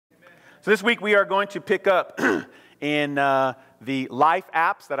So this week we are going to pick up in the Life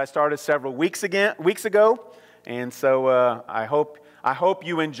apps that I started several weeks ago. And so I hope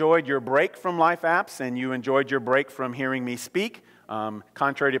you enjoyed your break from Life apps and you enjoyed your break from hearing me speak.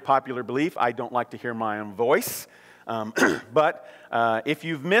 Contrary to popular belief, I don't like to hear my own voice. But if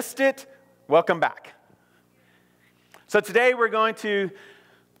you've missed it, welcome back. So today we're going to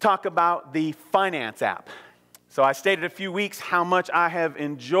talk about the Finance app. So I stated a few weeks how much I have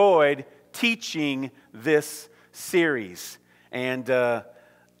enjoyed teaching this series. And I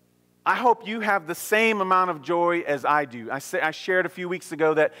hope you have the same amount of joy as I do. I shared a few weeks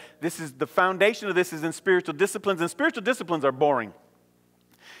ago that this is the foundation of this is in spiritual disciplines, and spiritual disciplines are boring.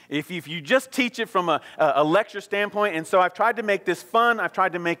 If you just teach it from a lecture standpoint, and so I've tried to make this fun, I've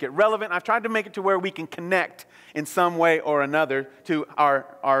tried to make it relevant, I've tried to make it to where we can connect in some way or another to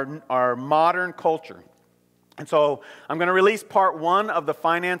our modern culture. And so I'm going to release part 1 of the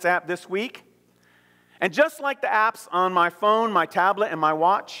Finance app this week. And just like the apps on my phone, my tablet, and my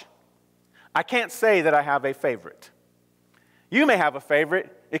watch, I can't say that I have a favorite. You may have a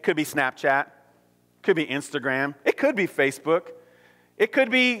favorite. It could be Snapchat. It could be Instagram. It could be Facebook. It could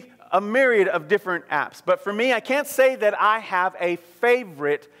be a myriad of different apps. But for me, I can't say that I have a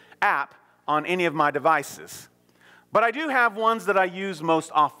favorite app on any of my devices. But I do have ones that I use most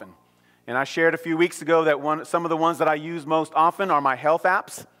often. And I shared a few weeks ago that some of the ones that I use most often are my health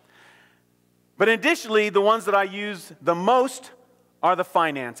apps. But additionally, the ones that I use the most are the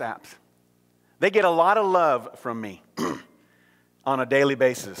Finance apps. They get a lot of love from me on a daily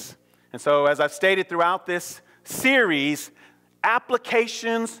basis. And so as I've stated throughout this series,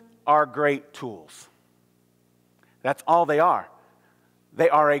 applications are great tools. That's all they are. They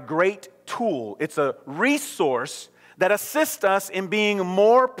are a great tool. It's a resource that assists us in being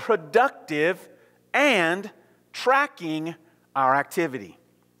more productive and tracking our activity.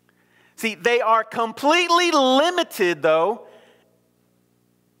 See, they are completely limited, though,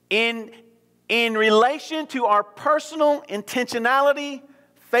 in relation to our personal intentionality,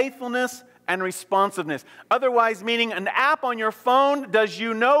 faithfulness, and responsiveness. Otherwise, meaning an app on your phone does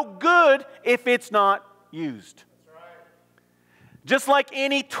you no good if it's not used. Just like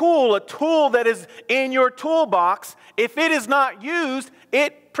any tool, a tool that is in your toolbox, if it is not used,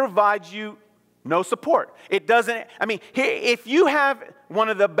 it provides you no support. It doesn't, if you have one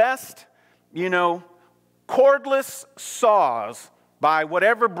of the best, cordless saws by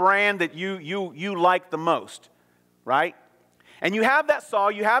whatever brand that you like the most, right? And you have that saw,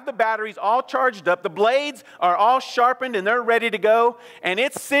 you have the batteries all charged up, the blades are all sharpened and they're ready to go, and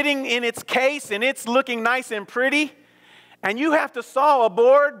it's sitting in its case and it's looking nice and pretty. And you have to saw a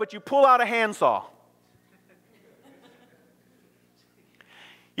board, but you pull out a handsaw.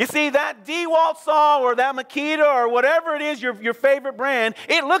 You see, that DeWalt saw or that Makita or whatever it is, your favorite brand,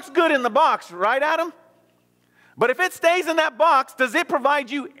 it looks good in the box, right, Adam? But if it stays in that box, does it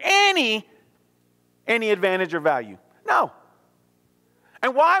provide you any advantage or value? No.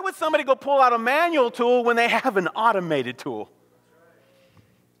 And why would somebody go pull out a manual tool when they have an automated tool?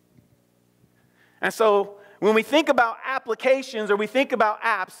 And so when we think about applications or we think about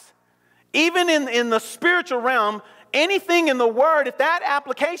apps, even in the spiritual realm, anything in the Word, if that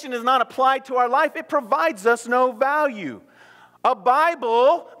application is not applied to our life, it provides us no value. A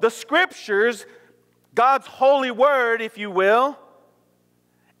Bible, the Scriptures, God's holy Word, if you will,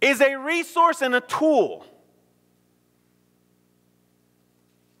 is a resource and a tool.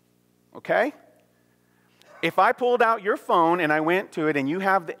 Okay? If I pulled out your phone and I went to it and you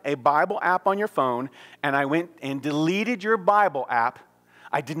have a Bible app on your phone and I went and deleted your Bible app,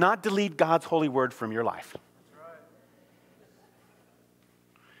 I did not delete God's holy word from your life.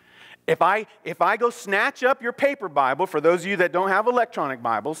 If I go snatch up your paper Bible, for those of you that don't have electronic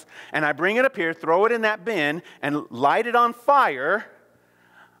Bibles, and I bring it up here, throw it in that bin, and light it on fire,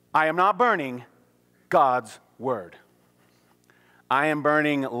 I am not burning God's word. I am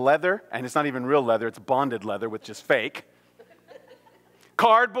burning leather, and it's not even real leather, it's bonded leather, which is fake.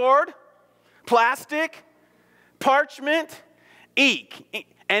 Cardboard, plastic, parchment, ink,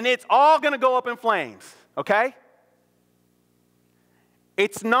 and it's all going to go up in flames, okay?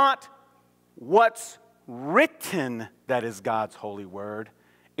 It's not what's written that is God's holy word.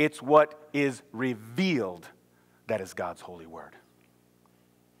 It's what is revealed that is God's holy word.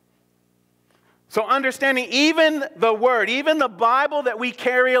 So understanding even the Word, even the Bible that we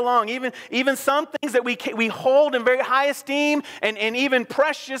carry along, even some things that we hold in very high esteem and even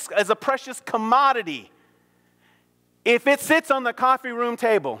precious as a precious commodity, if it sits on the coffee room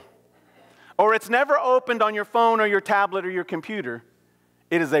table or it's never opened on your phone or your tablet or your computer,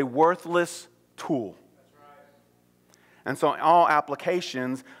 it is a worthless tool. And so all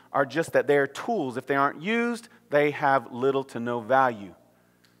applications are just that they're tools. If they aren't used, they have little to no value.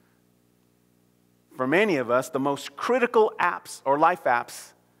 For many of us, the most critical apps or life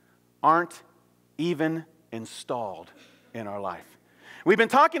apps aren't even installed in our life. We've been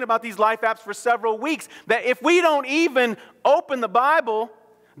talking about these life apps for several weeks, that if we don't even open the Bible,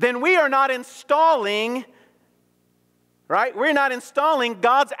 then we are not installing, right? We're not installing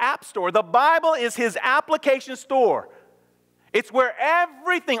God's app store. The Bible is His application store. It's where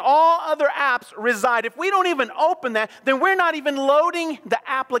everything, all other apps reside. If we don't even open that, then we're not even loading the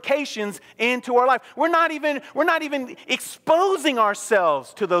applications into our life. We're not even exposing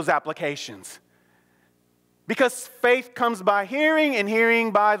ourselves to those applications. Because faith comes by hearing, and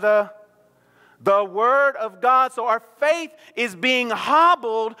hearing by the Word of God. So our faith is being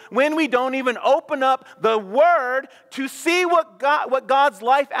hobbled when we don't even open up the Word to see what God's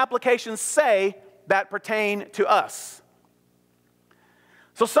life applications say that pertain to us.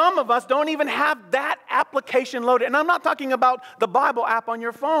 So some of us don't even have that application loaded. And I'm not talking about the Bible app on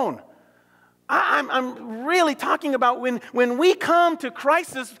your phone. I'm really talking about when we come to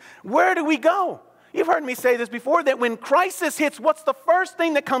crisis, where do we go? You've heard me say this before, that when crisis hits, what's the first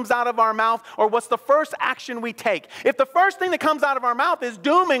thing that comes out of our mouth, or what's the first action we take? If the first thing that comes out of our mouth is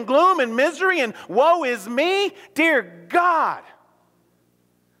doom and gloom and misery and woe is me, dear God.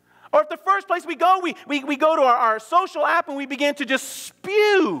 Or if the first place we go, we go to our social app and we begin to just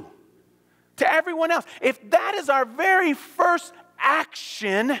spew to everyone else. If that is our very first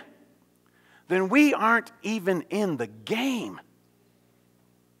action, then we aren't even in the game.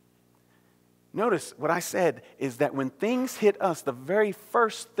 Notice what I said is that when things hit us, the very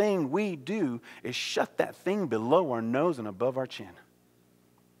first thing we do is shut that thing below our nose and above our chin.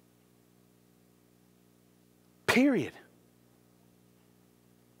 Period.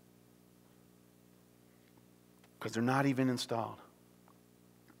 Because they're not even installed.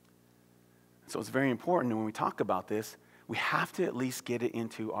 So it's very important, and when we talk about this, we have to at least get it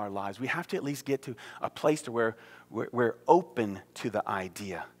into our lives. We have to at least get to a place to where we're open to the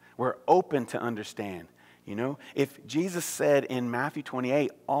idea. We're open to understand. You know, if Jesus said in Matthew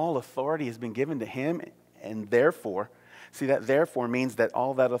 28, all authority has been given to Him, and therefore, see, that therefore means that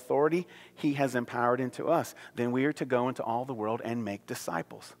all that authority He has empowered into us, then we are to go into all the world and make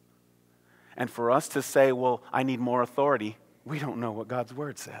disciples. And for us to say, well, I need more authority, we don't know what God's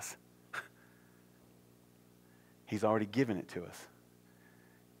Word says. He's already given it to us.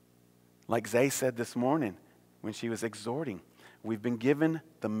 Like Zay said this morning when she was exhorting, we've been given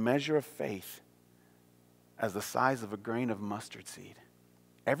the measure of faith as the size of a grain of mustard seed.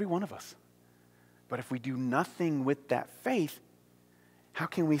 Every one of us. But if we do nothing with that faith, how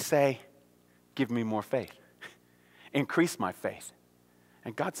can we say, give me more faith? Increase my faith.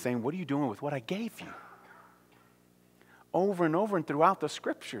 And God's saying, what are you doing with what I gave you? Over and over and throughout the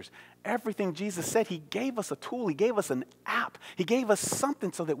Scriptures, everything Jesus said, He gave us a tool. He gave us an app. He gave us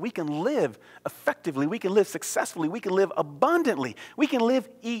something so that we can live effectively. We can live successfully. We can live abundantly. We can live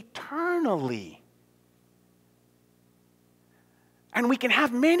eternally. And we can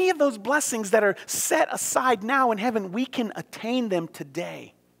have many of those blessings that are set aside now in heaven. We can attain them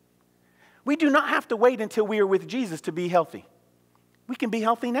today. We do not have to wait until we are with Jesus to be healthy. We can be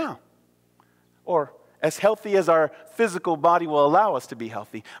healthy now, or as healthy as our physical body will allow us to be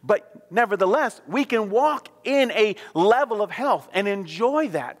healthy. But nevertheless, we can walk in a level of health and enjoy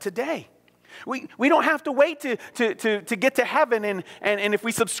that today. We don't have to wait to get to heaven, and if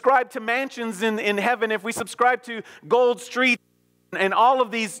we subscribe to mansions in heaven, if we subscribe to gold streets and all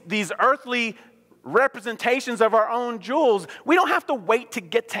of these earthly representations of our own jewels, we don't have to wait to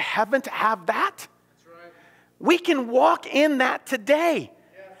get to heaven to have that. We can walk in that today.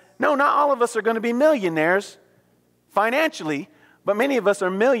 Yes. No, not all of us are going to be millionaires financially, but many of us are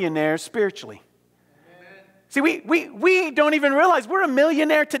millionaires spiritually. Amen. See, we don't even realize we're a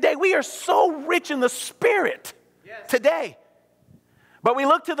millionaire today. We are so rich in the Spirit today. But we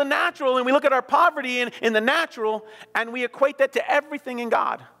look to the natural, and we look at our poverty in the natural, and we equate that to everything in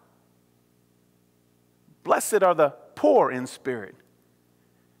God. Blessed are the poor in spirit.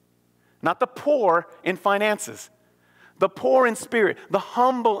 Not the poor in finances. The poor in spirit. The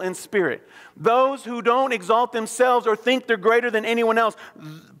humble in spirit. Those who don't exalt themselves or think they're greater than anyone else.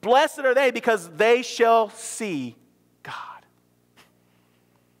 Blessed are they, because they shall see God.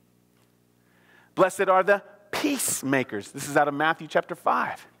 Blessed are the peacemakers. This is out of Matthew chapter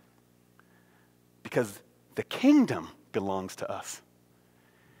 5. Because the kingdom belongs to us.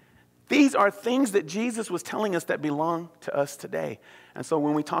 These are things that Jesus was telling us that belong to us today. And so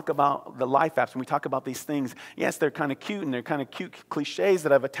when we talk about the life apps, when we talk about these things, yes, they're kind of cute and they're kind of cute cliches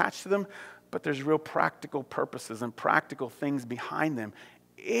that I've attached to them, but there's real practical purposes and practical things behind them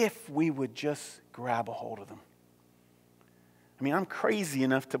if we would just grab a hold of them. I mean, I'm crazy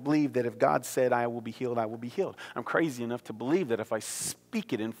enough to believe that if God said I will be healed, I will be healed. I'm crazy enough to believe that if I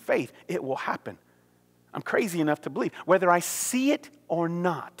speak it in faith, it will happen. I'm crazy enough to believe, whether I see it or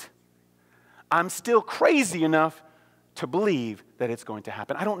not, I'm still crazy enough to believe that it's going to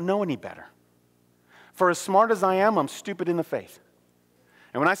happen. I don't know any better. For as smart as I am, I'm stupid in the faith.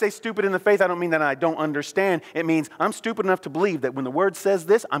 And when I say stupid in the faith, I don't mean that I don't understand. It means I'm stupid enough to believe that when the Word says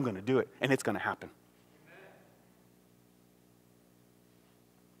this, I'm going to do it, and it's going to happen.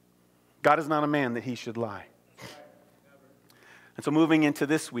 God is not a man that he should lie. And so moving into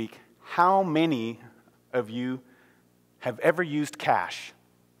this week, how many of you have ever used cash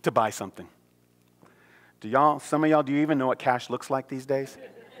to buy something? Some of y'all, do you even know what cash looks like these days?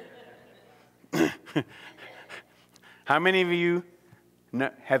 How many of you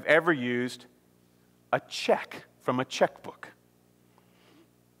have ever used a check from a checkbook?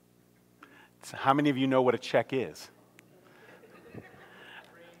 So how many of you know what a check is?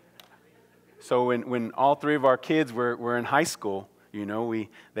 So when all three of our kids were in high school, you know,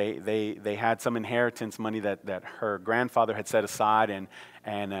 they had some inheritance money that her grandfather had set aside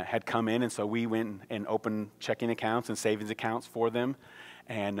and had come in, and so we went and opened checking accounts and savings accounts for them,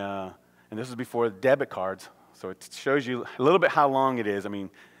 and this was before debit cards. So it shows you a little bit how long it is. I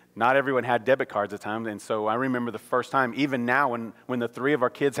mean, not everyone had debit cards at the time, and so I remember the first time, even now when the three of our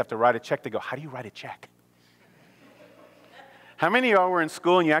kids have to write a check, they go, "How do you write a check?" How many of y'all were in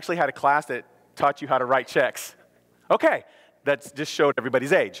school and you actually had a class that taught you how to write checks? Okay, that just showed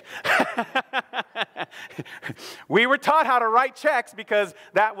everybody's age. We were taught how to write checks because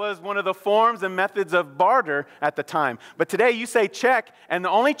that was one of the forms and methods of barter at the time. But today you say check, and the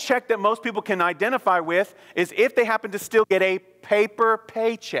only check that most people can identify with is if they happen to still get a paper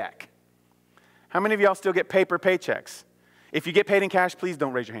paycheck. How many of y'all still get paper paychecks? If you get paid in cash, please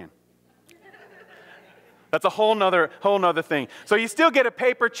don't raise your hand. That's a whole nother thing. So you still get a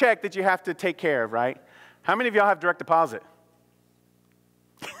paper check that you have to take care of, right? How many of y'all have direct deposit?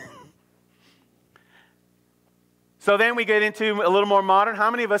 So then we get into a little more modern.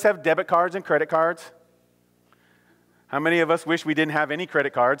 How many of us have debit cards and credit cards? How many of us wish we didn't have any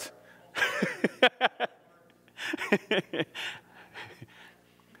credit cards?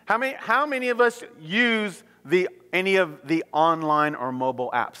 How many of us use any of the online or mobile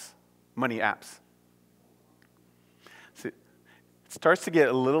apps, money apps? See, it starts to get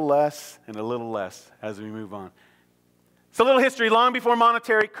a little less and a little less as we move on. So a little history. Long before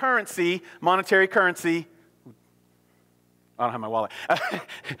monetary currency, I don't have my wallet.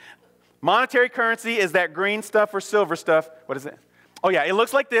 Monetary currency is that green stuff or silver stuff. What is it? Oh, yeah, it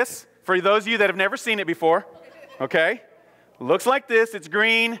looks like this. For those of you that have never seen it before, okay? Looks like this. It's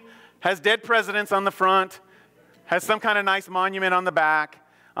green, has dead presidents on the front, has some kind of nice monument on the back.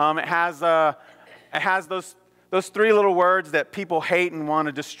 It has those three little words that people hate and want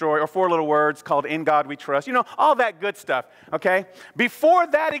to destroy, or four little words called "In God We Trust." You know, all that good stuff, okay? Before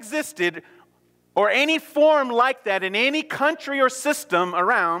that existed, or any form like that in any country or system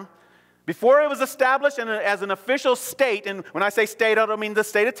around, before it was established as an official state, and when I say state, I don't mean the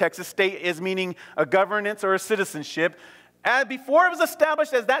state of Texas. State is meaning a governance or a citizenship. Before it was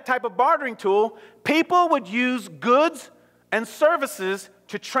established as that type of bartering tool, people would use goods and services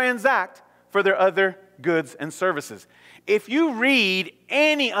to transact for their other goods and services. If you read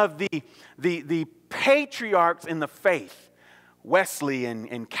any of the patriarchs in the faith, Wesley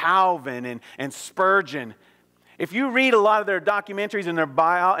and Calvin and Spurgeon, if you read a lot of their documentaries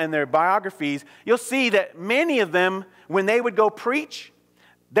and their biographies, you'll see that many of them, when they would go preach,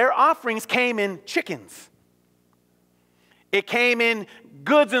 their offerings came in chickens. It came in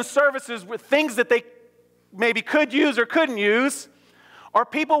goods and services with things that they maybe could use or couldn't use, or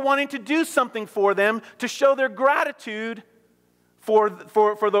people wanting to do something for them to show their gratitude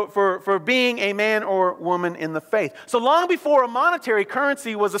for being a man or woman in the faith. So long before a monetary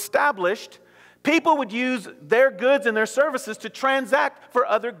currency was established, people would use their goods and their services to transact for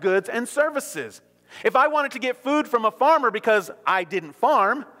other goods and services. If I wanted to get food from a farmer because I didn't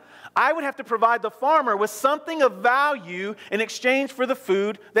farm, I would have to provide the farmer with something of value in exchange for the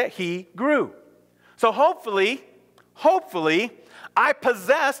food that he grew. So hopefully, I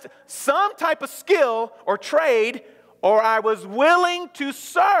possessed some type of skill or trade, or I was willing to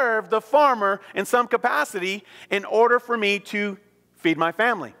serve the farmer in some capacity in order for me to feed my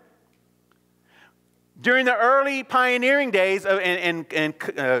family. During the early pioneering days and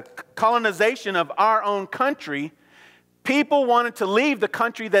colonization of our own country, people wanted to leave the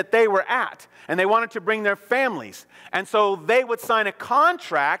country that they were at, and they wanted to bring their families. And so they would sign a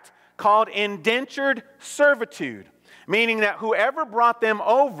contract called indentured servitude, meaning that whoever brought them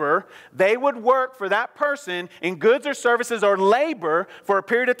over, they would work for that person in goods or services or labor for a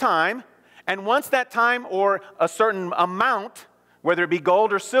period of time. And once that time or a certain amount, whether it be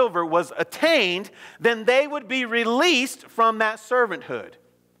gold or silver, was attained, then they would be released from that servanthood.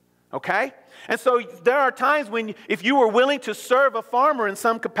 Okay? And so there are times when if you were willing to serve a farmer in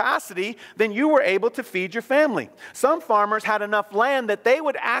some capacity, then you were able to feed your family. Some farmers had enough land that they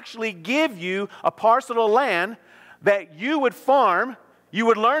would actually give you a parcel of land that you would farm. You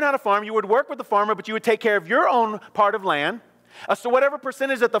would learn how to farm. You would work with the farmer, but you would take care of your own part of land. So whatever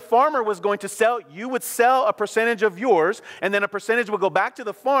percentage that the farmer was going to sell, you would sell a percentage of yours, and then a percentage would go back to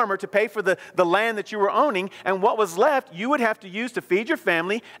the farmer to pay for the land that you were owning, and what was left, you would have to use to feed your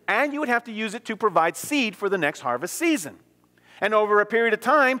family, and you would have to use it to provide seed for the next harvest season. And over a period of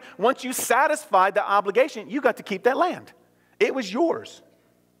time, once you satisfied the obligation, you got to keep that land. It was yours.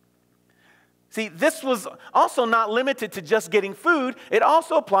 See, this was also not limited to just getting food. It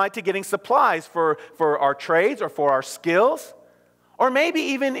also applied to getting supplies for our trades or for our skills, or maybe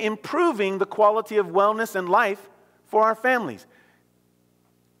even improving the quality of wellness and life for our families.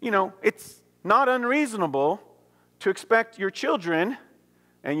 You know, it's not unreasonable to expect your children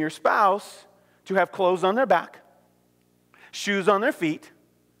and your spouse to have clothes on their back, shoes on their feet,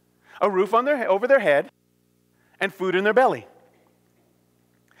 a roof over their head, and food in their belly.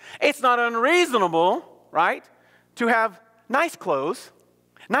 It's not unreasonable, right, to have nice clothes,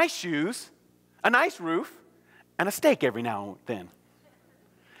 nice shoes, a nice roof, and a steak every now and then.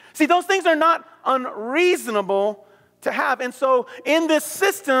 See, those things are not unreasonable to have. And so in this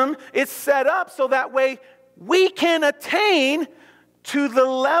system, it's set up so that way we can attain to the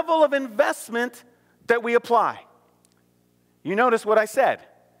level of investment that we apply. You notice what I said.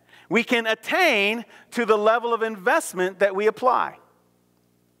 We can attain to the level of investment that we apply.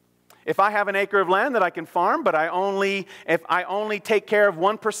 If I have an acre of land that I can farm, but if I only take care of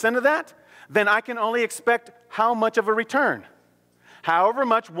 1% of that, then I can only expect how much of a return? However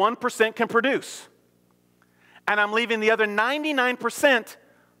much 1% can produce. And I'm leaving the other 99%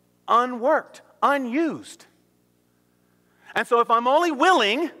 unworked, unused. And so if I'm only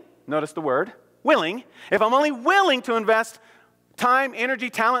willing, notice the word, willing, if I'm only willing to invest time,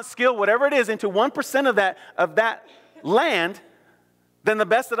 energy, talent, skill, whatever it is, into 1% of that land, then the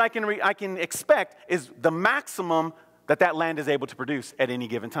best that I can expect is the maximum that land is able to produce at any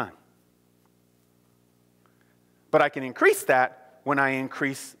given time. But I can increase that when I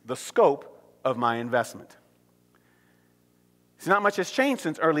increase the scope of my investment. See, not much has changed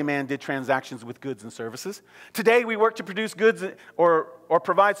since early man did transactions with goods and services. Today, we work to produce goods or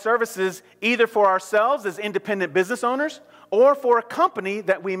provide services either for ourselves as independent business owners or for a company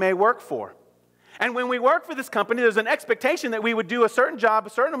that we may work for. And when we work for this company, there's an expectation that we would do a certain job,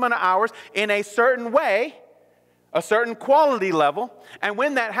 a certain amount of hours, in a certain way, a certain quality level. And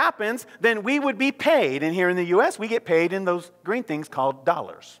when that happens, then we would be paid. And here in the U.S., we get paid in those green things called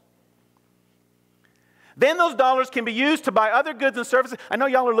dollars. Then those dollars can be used to buy other goods and services. I know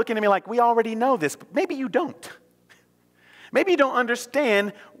y'all are looking at me like, we already know this, but maybe you don't. Maybe you don't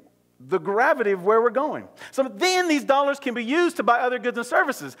understand the gravity of where we're going. So then these dollars can be used to buy other goods and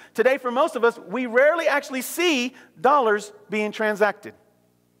services. Today, for most of us, we rarely actually see dollars being transacted.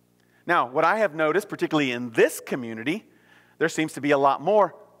 Now, what I have noticed, particularly in this community, there seems to be a lot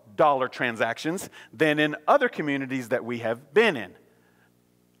more dollar transactions than in other communities that we have been in.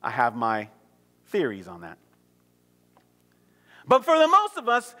 I have my theories on that. But for the most of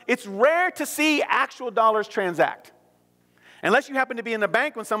us, it's rare to see actual dollars transact. Unless you happen to be in the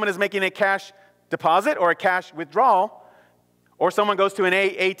bank when someone is making a cash deposit or a cash withdrawal, or someone goes to an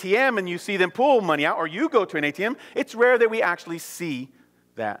ATM and you see them pull money out, or you go to an ATM, it's rare that we actually see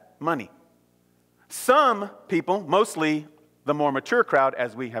that money. Some people, mostly the more mature crowd,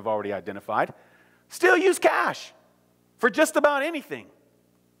 as we have already identified, still use cash for just about anything.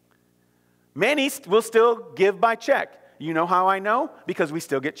 Many will still give by check. You know how I know? Because we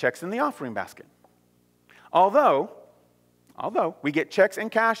still get checks in the offering basket. Although we get checks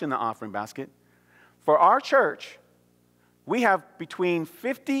and cash in the offering basket, for our church, we have between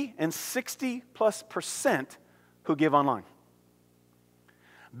 50 and 60+% who give online.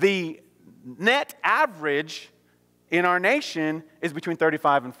 The net average in our nation is between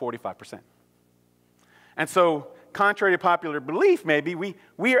 35 and 45%. And so, contrary to popular belief, maybe,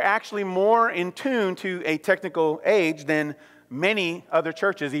 we are actually more in tune to a technical age than many other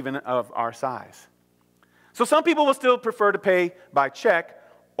churches, even of our size. So some people will still prefer to pay by check,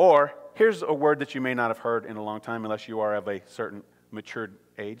 or here's a word that you may not have heard in a long time unless you are of a certain matured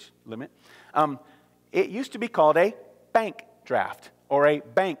age limit. It used to be called a bank draft or a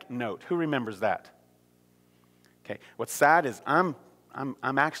bank note. Who remembers that? Okay, what's sad is I'm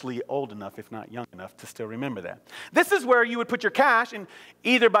actually old enough, if not young enough, to still remember that. This is where you would put your cash, and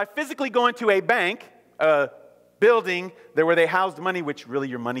either by physically going to a bank, a building there where they housed money, which really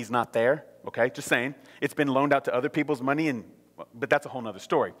your money's not there, okay, just saying. It's been loaned out to other people's money, but that's a whole other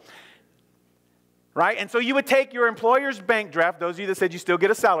story. Right? And so you would take your employer's bank draft, those of you that said you still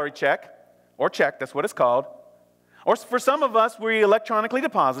get a salary check, or check, that's what it's called. Or for some of us, we electronically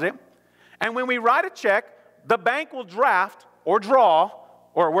deposit it. And when we write a check, the bank will draft or draw,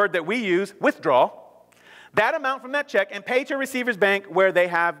 or a word that we use, withdraw, that amount from that check and pay to a receiver's bank where they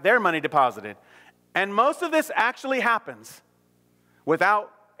have their money deposited. And most of this actually happens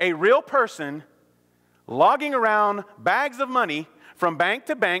without a real person logging around bags of money from bank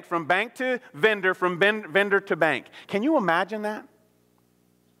to bank, from bank to vendor, from vendor to bank. Can you imagine that?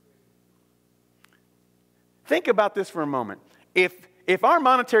 Think about this for a moment. If our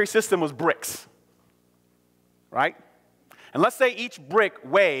monetary system was bricks, right? And let's say each brick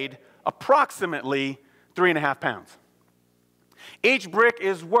weighed approximately 3.5 pounds. Each brick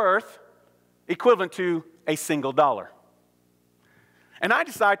is worth equivalent to a single dollar. And I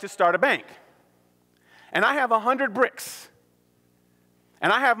decide to start a bank. And I have 100 bricks.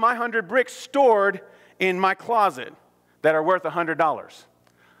 And I have my 100 bricks stored in my closet that are worth $100.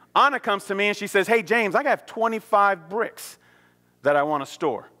 Anna comes to me and she says, hey, James, I have 25 bricks that I want to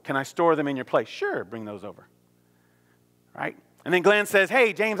store. Can I store them in your place? Sure, bring those over. Right? And then Glenn says,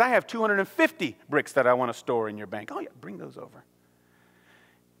 hey, James, I have 250 bricks that I want to store in your bank. Oh, yeah, bring those over.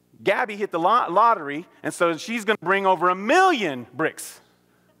 Gabby hit the lottery, and so she's going to bring over 1 million bricks.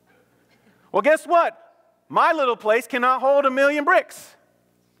 Well, guess what? My little place cannot hold 1 million bricks.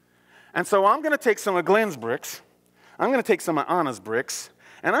 And so I'm going to take some of Glenn's bricks, I'm going to take some of Anna's bricks,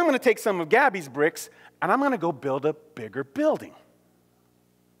 and I'm going to take some of Gabby's bricks, and I'm going to go build a bigger building.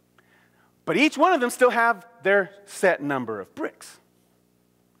 But each one of them still have their set number of bricks.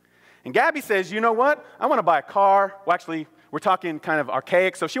 And Gabby says, you know what? I want to buy a car. Well, actually, we're talking kind of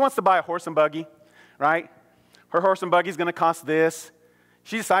archaic. So she wants to buy a horse and buggy, right? Her horse and buggy is going to cost this.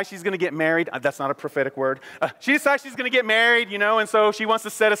 She decides she's going to get married. That's not a prophetic word. She decides she's going to get married, you know, and so she wants to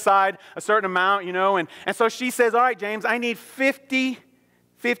set aside a certain amount, you know. And so she says, all right, James, I need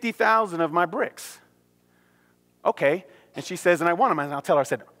 50,000 of my bricks. Okay. And she says, and I want them. And I'll tell her, I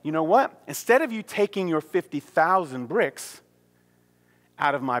said, you know what? Instead of you taking your 50,000 bricks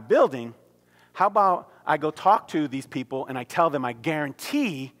out of my building, how about I go talk to these people and I tell them I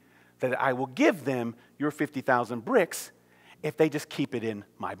guarantee that I will give them your 50,000 bricks if they just keep it in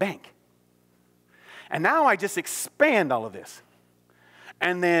my bank. And now I just expand all of this.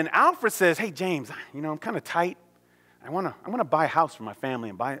 And then Alfred says, hey, James, you know, I'm kind of tight. I want to buy a house for my family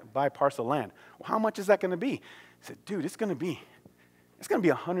and buy a parcel of land. Well, how much is that going to be? I said, dude, it's going to be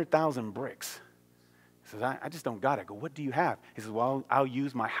 100,000 bricks. He says, I just don't got it. I go, what do you have? He says, well, I'll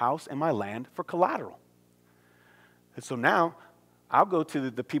use my house and my land for collateral. And so now I'll go to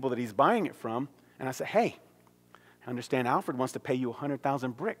the people that he's buying it from, and I say, hey, I understand Alfred wants to pay you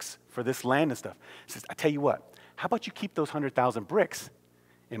 100,000 bricks for this land and stuff. He says, I tell you what, how about you keep those 100,000 bricks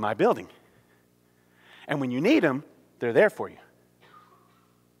in my building? And when you need them, they're there for you.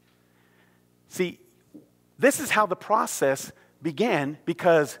 See, this is how the process began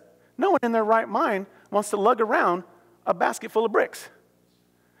because no one in their right mind wants to lug around a basket full of bricks.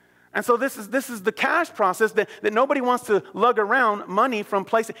 And so this is the cash process that nobody wants to lug around money from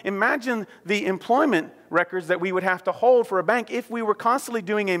places. Imagine the employment records that we would have to hold for a bank if we were constantly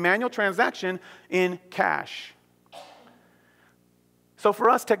doing a manual transaction in cash. So for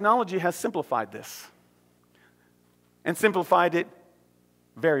us, technology has simplified this and simplified it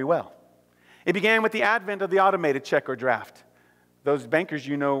very well. It began with the advent of the automated check or draft. Those bankers,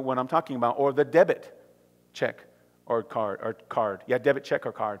 you know what I'm talking about, or the debit check or card. Yeah, debit check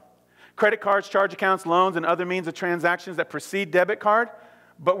or card. Credit cards, charge accounts, loans, and other means of transactions that precede debit card,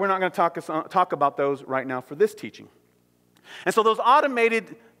 but we're not going to talk about those right now for this teaching. And so those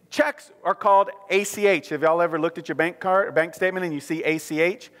automated checks are called ACH. Have y'all ever looked at your bank statement and you see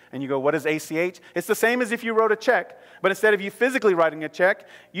ACH and you go, what is ACH? It's the same as if you wrote a check, but instead of you physically writing a check,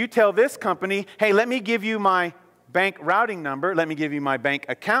 you tell this company, hey, let me give you my bank routing number, let me give you my bank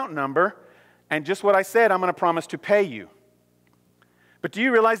account number, and just what I said, I'm going to promise to pay you. But do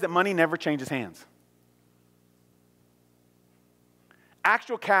you realize that money never changes hands?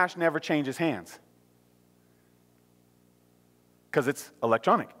 Actual cash never changes hands because it's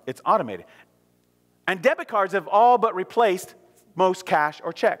electronic, it's automated. And debit cards have all but replaced most cash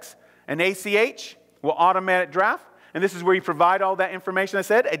or checks. An ACH will automatic draft, and this is where you provide all that information I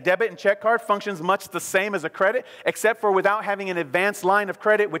said, a debit and check card functions much the same as a credit, except for without having an advanced line of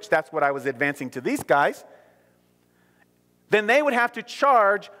credit, which that's what I was advancing to these guys, then they would have to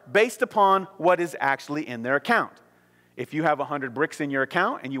charge based upon what is actually in their account. If you have 100 bricks in your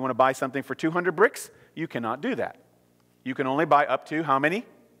account and you want to buy something for 200 bricks, you cannot do that. You can only buy up to how many?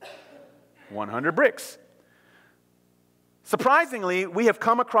 100 bricks. Surprisingly, we have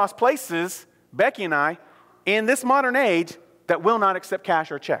come across places, Becky and I, in this modern age that will not accept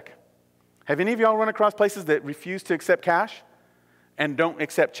cash or check. Have any of y'all run across places that refuse to accept cash and don't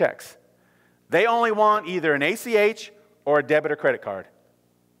accept checks? They only want either an ACH or a debit or credit card.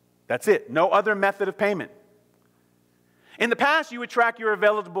 That's it. No other method of payment. In the past, you would track your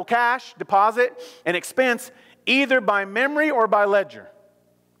available cash, deposit, and expense either by memory or by ledger.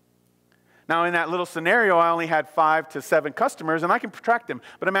 Now, in that little scenario, I only had 5 to 7 customers, and I can track them.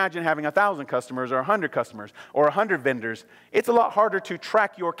 But imagine having 1,000 customers or 100 customers or 100 vendors. It's a lot harder to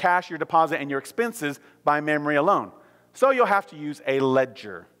track your cash, your deposit, and your expenses by memory alone. So you'll have to use a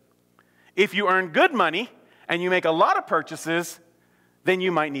ledger. If you earn good money and you make a lot of purchases, then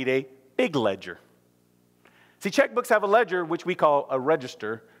you might need a big ledger. See, checkbooks have a ledger, which we call a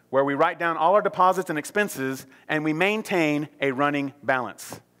register, where we write down all our deposits and expenses, and we maintain a running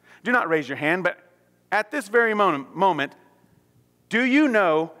balance. Do not raise your hand, but at this very moment, do you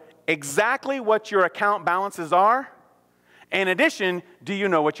know exactly what your account balances are? In addition, do you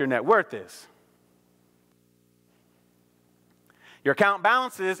know what your net worth is? Your account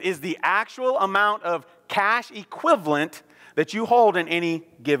balances is the actual amount of cash equivalent that you hold in any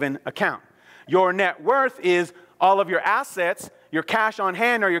given account. Your net worth is all of your assets, your cash on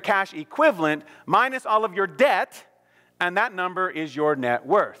hand or your cash equivalent, minus all of your debt, and that number is your net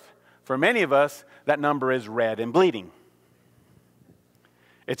worth. For many of us, that number is red and bleeding.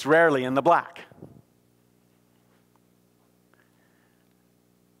 It's rarely in the black.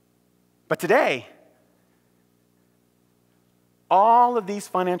 But today, all of these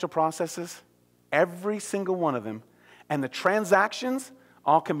financial processes, every single one of them, and the transactions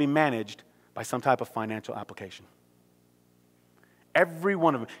all can be managed by some type of financial application. Every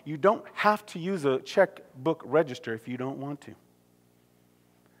one of them. You don't have to use a checkbook register if you don't want to.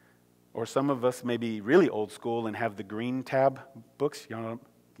 Or some of us may be really old school and have the green tab books. Y'all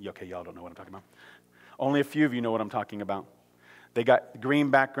don't know what I'm talking about. Only a few of you know what I'm talking about. They got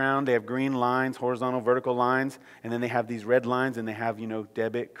green background, they have green lines, horizontal, vertical lines, and then they have these red lines, and they have,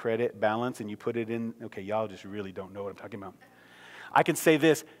 debit, credit, balance, and you put it in. Okay, y'all just really don't know what I'm talking about. I can say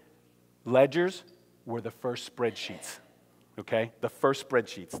this. Ledgers were the first spreadsheets, okay? The first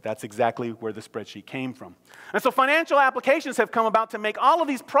spreadsheets. That's exactly where the spreadsheet came from. And so financial applications have come about to make all of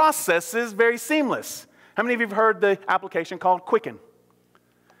these processes very seamless. How many of you have heard the application called Quicken?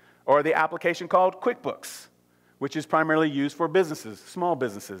 Or the application called QuickBooks, which is primarily used for businesses, small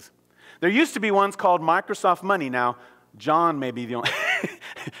businesses. There used to be ones called Microsoft Money. Now, John may be the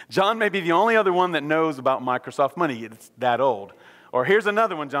only other one that knows about Microsoft Money. It's that old. Or here's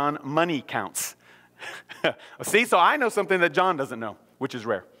another one, John, Money Counts. See, so I know something that John doesn't know, which is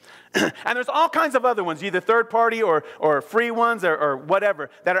rare. And there's all kinds of other ones, either third party or free ones or whatever,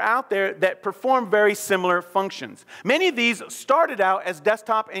 that are out there that perform very similar functions. Many of these started out as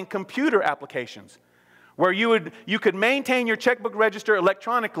desktop and computer applications, where you could maintain your checkbook register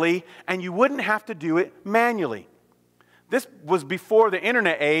electronically and you wouldn't have to do it manually. This was before the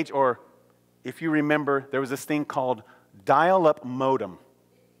internet age, or if you remember, there was this thing called dial-up modem.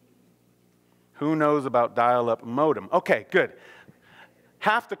 Who knows about dial-up modem? Okay, good.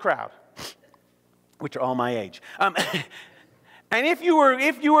 Half the crowd, which are all my age. And if you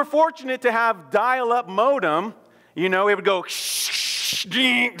were fortunate to have dial-up modem, it would go shh,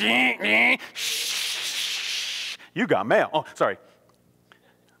 ding, ding, ding, shh. You got mail. Oh, sorry.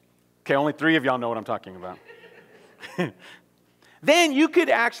 Okay, only 3 of y'all know what I'm talking about. Then you could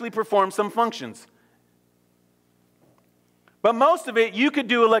actually perform some functions. But most of it you could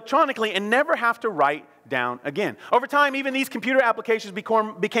do electronically and never have to write down again. Over time, even these computer applications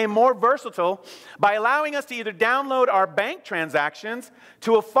became more versatile by allowing us to either download our bank transactions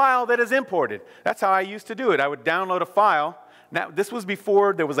to a file that is imported. That's how I used to do it. I would download a file. Now, this was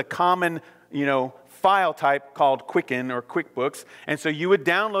before there was a common, file type called Quicken or QuickBooks. And so you would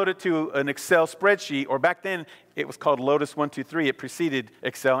download it to an Excel spreadsheet, or back then it was called Lotus 123. It preceded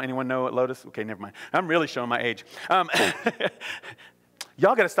Excel. Anyone know what Lotus? Okay, never mind. I'm really showing my age.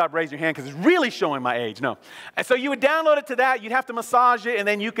 Y'all got to stop raising your hand because it's really showing my age. No. And so you would download it to that. You'd have to massage it, and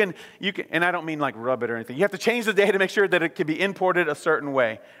then you can, and I don't mean like rub it or anything. You have to change the data to make sure that it can be imported a certain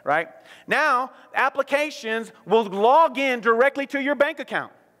way, right? Now, applications will log in directly to your bank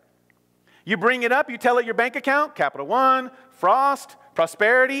account. You bring it up, you tell it your bank account, Capital One, Frost,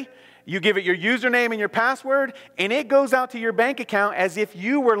 Prosperity. You give it your username and your password, and it goes out to your bank account as if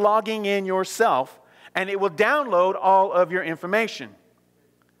you were logging in yourself, and it will download all of your information.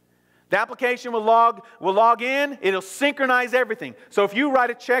 The application will log in. It'll synchronize everything. So if you write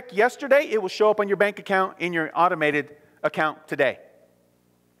a check yesterday, it will show up on your bank account in your automated account today.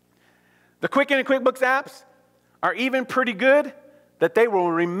 The Quicken and QuickBooks apps are even pretty good that they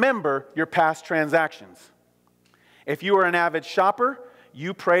will remember your past transactions. If you are an avid shopper,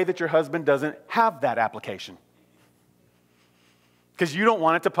 you pray that your husband doesn't have that application, because you don't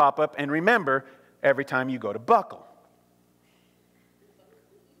want it to pop up and remember every time you go to Buckle.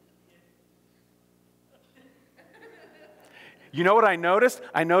 You know what I noticed?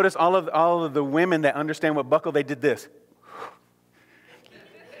 I noticed all of the women that understand what Buckle, they did this.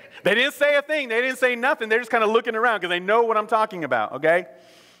 They didn't say a thing. They didn't say nothing. They're just kind of looking around because they know what I'm talking about, okay?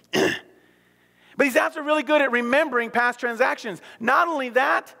 But these apps are really good at remembering past transactions. Not only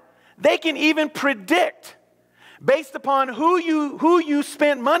that, they can even predict, based upon who you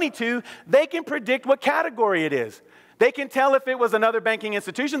spent money to, they can predict what category it is. They can tell if it was another banking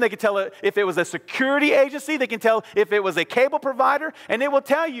institution. They can tell if it was a security agency. They can tell if it was a cable provider. And it will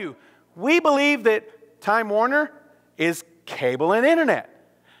tell you, we believe that Time Warner is cable and internet.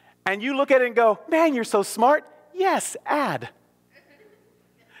 And you look at it and go, man, you're so smart. Yes, add.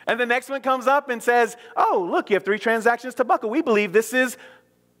 And the next one comes up and says, oh, look, you have 3 transactions to Buckle. We believe this is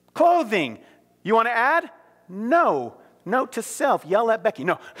clothing. You want to add? No. Note to self, yell at Becky.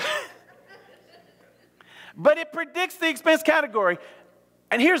 No. But it predicts the expense category.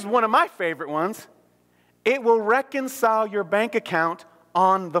 And here's one of my favorite ones. It will reconcile your bank account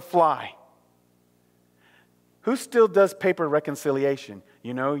on the fly. Who still does paper reconciliation?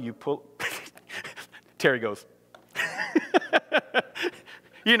 You know, you pull. Terry goes.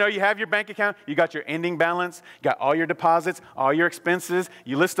 You know, you have your bank account, you got your ending balance, you got all your deposits, all your expenses,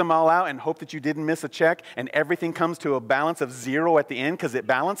 you list them all out and hope that you didn't miss a check, and everything comes to a balance of 0 at the end because it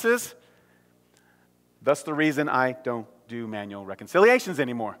balances. That's the reason I don't do manual reconciliations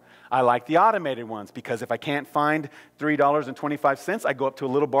anymore. I like the automated ones because if I can't find $3.25, I go up to a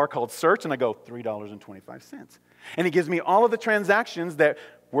little bar called search and I go $3.25. And it gives me all of the transactions that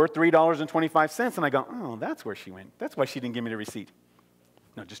were $3.25, and I go, oh, that's where she went. That's why she didn't give me the receipt.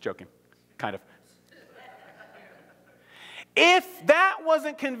 No, just joking. Kind of. If that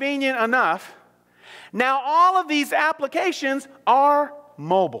wasn't convenient enough, now all of these applications are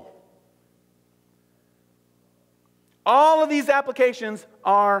mobile. All of these applications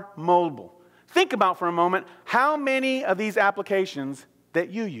are mobile. Think about for a moment how many of these applications that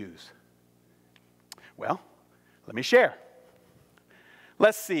you use. Well, let me share.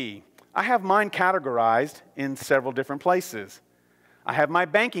 Let's see. I have mine categorized in several different places. I have my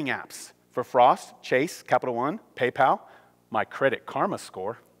banking apps for Frost, Chase, Capital One, PayPal, my Credit Karma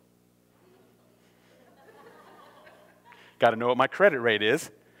score. Got to know what my credit rate is.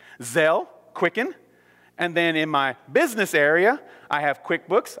 Zelle, Quicken. And then in my business area, I have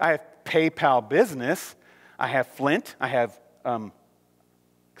QuickBooks, I have PayPal Business, I have Flint, I have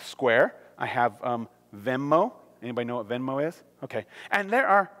Square, I have Venmo. Anybody know what Venmo is? Okay. And there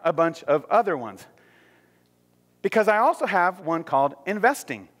are a bunch of other ones. Because I also have one called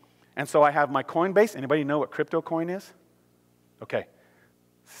Investing. And so I have my Coinbase. Anybody know what crypto coin is? Okay.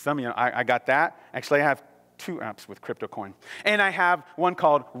 Some of you know, I got that. Actually, I have 2 apps with crypto coin. And I have one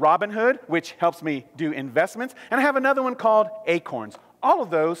called Robinhood, which helps me do investments. And I have another one called Acorns. All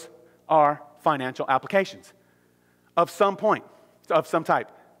of those are financial applications of some point, of some type.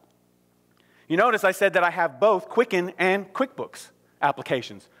 You notice I said that I have both Quicken and QuickBooks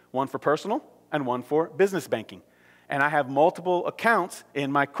applications, one for personal and one for business banking. And I have multiple accounts in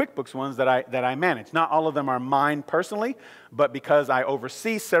my QuickBooks ones that I manage. Not all of them are mine personally, but because I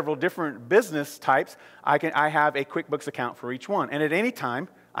oversee several different business types, I have a QuickBooks account for each one. And at any time,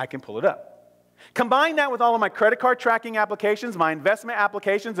 I can pull it up. Combine that with all of my credit card tracking applications, my investment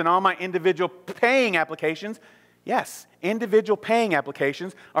applications, and all my individual paying applications. Yes, individual paying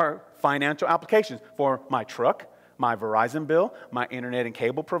applications are financial applications for my truck, my Verizon bill, my internet and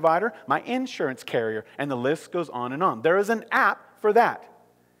cable provider, my insurance carrier, and the list goes on and on. There is an app for that.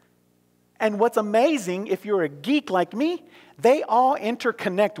 And what's amazing, if you're a geek like me, they all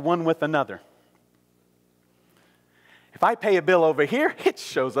interconnect one with another. If I pay a bill over here, it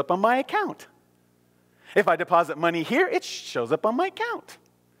shows up on my account. If I deposit money here, it shows up on my account.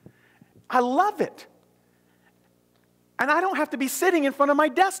 I love it. And I don't have to be sitting in front of my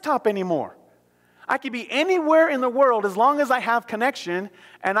desktop anymore. I could be anywhere in the world as long as I have connection,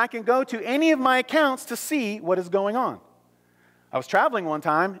 and I can go to any of my accounts to see what is going on. I was traveling one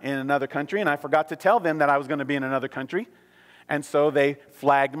time in another country, and I forgot to tell them that I was going to be in another country, and so they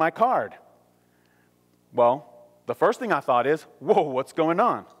flagged my card. Well, the first thing I thought is, whoa, what's going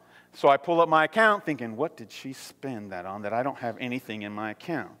on? So I pull up my account thinking, what did she spend that on that I don't have anything in my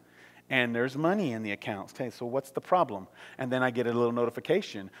account? And there's money in the account. Okay, so what's the problem? And then I get a little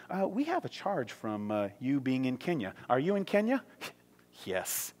notification. We have a charge from you being in Kenya. Are you in Kenya?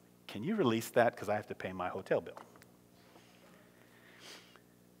 Yes. Can you release that? Because I have to pay my hotel bill.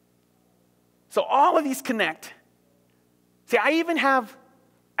 So all of these connect. See, I even have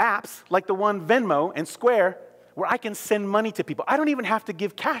apps like the one Venmo and Square where I can send money to people. I don't even have to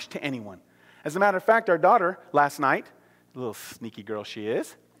give cash to anyone. As a matter of fact, our daughter last night, the little sneaky girl she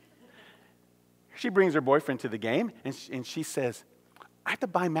is, she brings her boyfriend to the game, and she says, I have to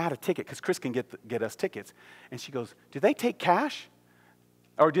buy Matt a ticket because Chris can get us tickets. And she goes, do they take cash?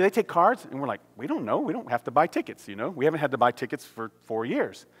 Or do they take cards? And we're like, we don't know. We don't have to buy tickets, you know. We haven't had to buy tickets for 4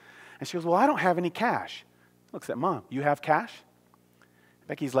 years. And she goes, well, I don't have any cash. Looks at Mom, you have cash?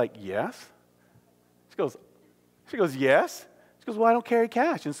 Becky's like, yes. She goes, yes. She goes, well, I don't carry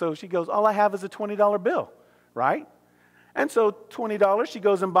cash. And so she goes, all I have is a $20 bill, right? And so $20, she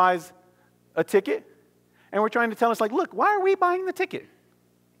goes and buys a ticket. And we're trying to tell us, like, look, why are we buying the ticket?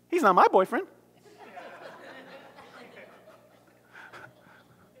 He's not my boyfriend.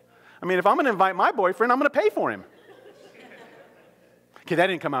 I mean, if I'm going to invite my boyfriend, I'm going to pay for him. Okay, that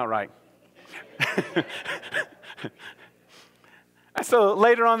didn't come out right. So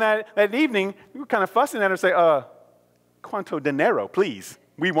later on that evening, we were kind of fussing at her, say, quanto dinero, please.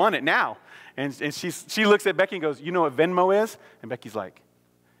 We want it now. And she looks at Becky and goes, you know what Venmo is? And Becky's like,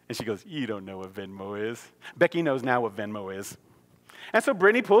 and she goes, you don't know what Venmo is. Becky knows now what Venmo is. And so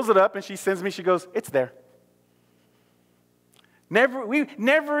Brittany pulls it up and she sends me, she goes, it's there. We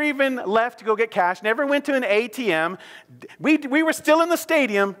never even left to go get cash, never went to an ATM. We were still in the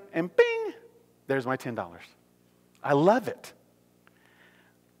stadium, and bing, there's my $10. I love it.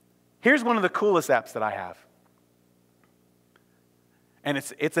 Here's one of the coolest apps that I have. And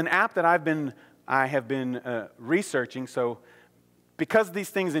it's an app that I have been researching. So because these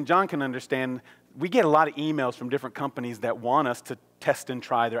things, and John can understand, we get a lot of emails from different companies that want us to test and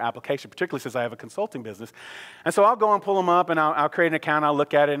try their application, particularly since I have a consulting business. And so I'll go and pull them up, and I'll create an account. I'll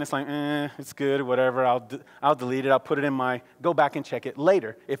look at it, and it's like, it's good, or whatever. I'll delete it. I'll put it in go back and check it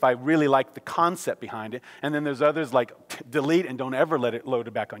later if I really like the concept behind it. And then there's others like delete and don't ever let it load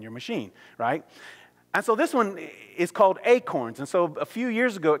it back on your machine, right? And so this one is called Acorns. And so a few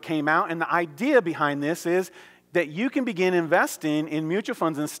years ago it came out, and the idea behind this is that you can begin investing in mutual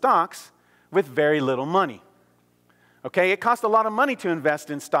funds and stocks with very little money. Okay, it costs a lot of money to invest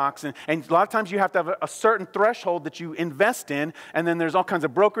in stocks, and a lot of times you have to have a certain threshold that you invest in, and then there's all kinds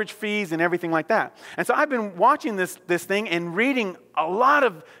of brokerage fees and everything like that. And so I've been watching this thing and reading a lot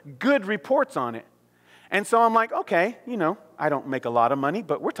of good reports on it. And so I'm like, okay, I don't make a lot of money,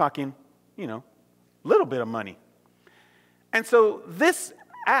 but we're talking, a little bit of money. And so this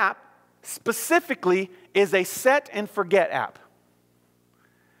app specifically is a set and forget app.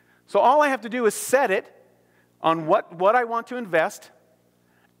 So all I have to do is set it on what I want to invest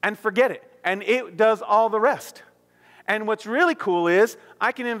and forget it. And it does all the rest. And what's really cool is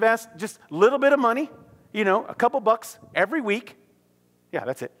I can invest just a little bit of money, a couple bucks every week. Yeah,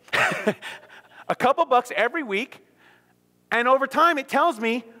 that's it. A couple bucks every week. And over time, it tells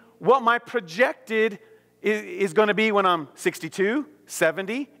me what my projected is going to be when I'm 62,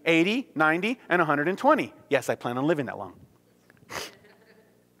 70, 80, 90, and 120. Yes, I plan on living that long.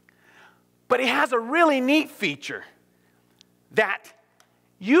 But it has a really neat feature that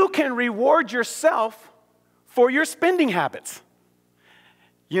you can reward yourself for your spending habits.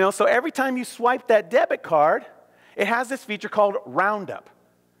 So every time you swipe that debit card, it has this feature called Roundup.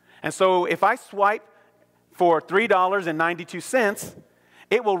 And so if I swipe for $3.92,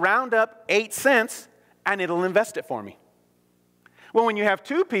 it will round up 8 cents and it'll invest it for me. Well, when you have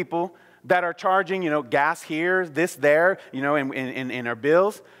two people that are charging, gas here, this there, in our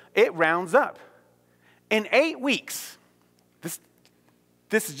bills, it rounds up. In 8 weeks, this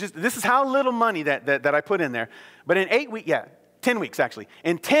is how little money that I put in there. But in 8 weeks, 10 weeks actually.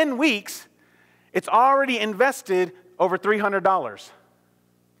 In 10 weeks, it's already invested over $300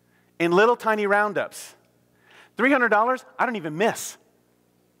 in little tiny roundups. $300, I don't even miss.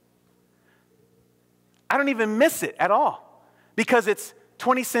 I don't even miss it at all because it's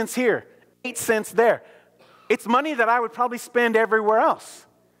 20 cents here, 8 cents there. It's money that I would probably spend everywhere else.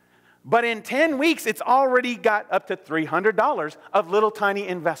 But in 10 weeks, it's already got up to $300 of little tiny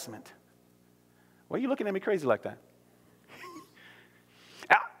investment. Why are you looking at me crazy like that?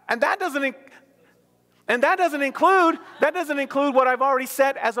 And And that doesn't include what I've already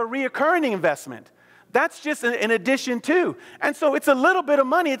set as a reoccurring investment. That's just an addition too. And so it's a little bit of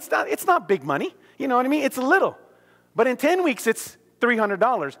money. It's not big money. You know what I mean? It's a little. But in 10 weeks, it's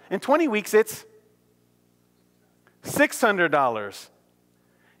 $300. In 20 weeks, it's $600.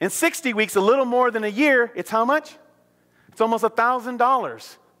 In 60 weeks, a little more than a year, it's how much? It's almost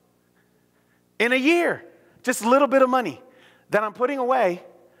 $1,000. In a year, just a little bit of money that I'm putting away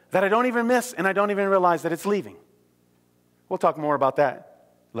that I don't even miss and I don't even realize that it's leaving. We'll talk more about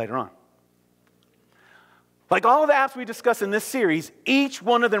that later on. Like all of the apps we discuss in this series, each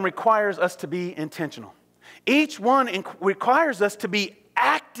one of them requires us to be intentional. Each one requires us to be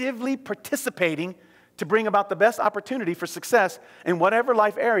actively participating to bring about the best opportunity for success in whatever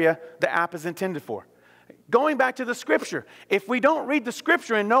life area the app is intended for. Going back to the scripture, if we don't read the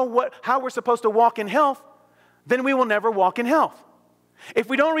scripture and know how we're supposed to walk in health, then we will never walk in health. If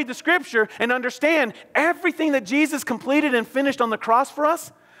we don't read the scripture and understand everything that Jesus completed and finished on the cross for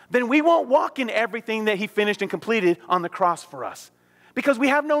us, then we won't walk in everything that he finished and completed on the cross for us because we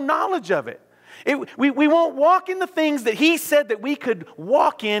have no knowledge of it. We won't walk in the things that he said that we could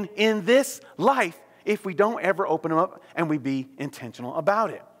walk in this life if we don't ever open them up and we be intentional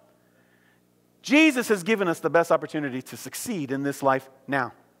about it. Jesus has given us the best opportunity to succeed in this life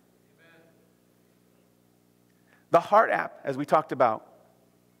now. Amen. The Heart app, as we talked about,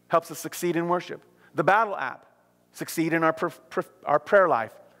 helps us succeed in worship. The Battle app, succeed in our prayer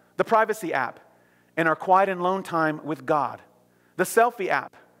life. The Privacy app, in our quiet and alone time with God. The Selfie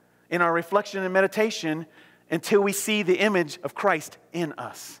app, in our reflection and meditation until we see the image of Christ in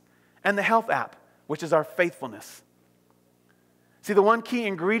us. And the Health app, which is our faithfulness. See, the one key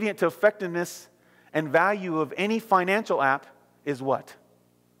ingredient to effectiveness and value of any financial app is what?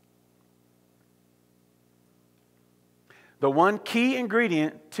 The one key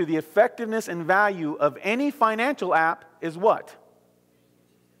ingredient to the effectiveness and value of any financial app is what?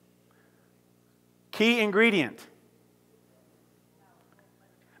 Key ingredient.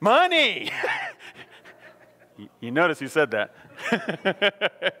 Money. You notice you said that.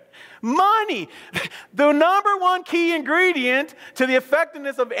 Money. The number one key ingredient to the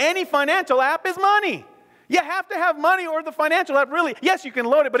effectiveness of any financial app is money. You have to have money or the financial app really, yes, you can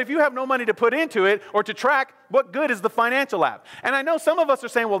load it, but if you have no money to put into it or to track, what good is the financial app? And I know some of us are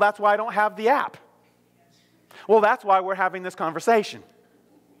saying, well, that's why I don't have the app. Well, that's why we're having this conversation.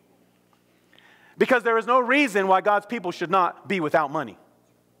 Because there is no reason why God's people should not be without money.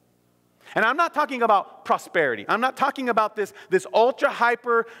 And I'm not talking about prosperity. I'm not talking about this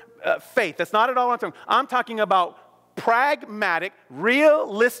ultra-hyper faith. That's not at all what I'm talking about. I'm talking about pragmatic,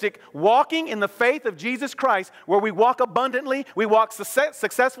 realistic, walking in the faith of Jesus Christ, where we walk abundantly, we walk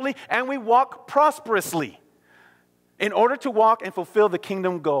successfully, and we walk prosperously in order to walk and fulfill the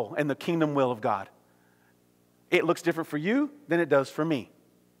kingdom goal and the kingdom will of God. It looks different for you than it does for me,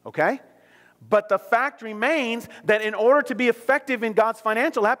 okay? But the fact remains that in order to be effective in God's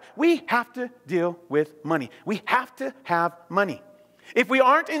financial app, we have to deal with money. We have to have money. If we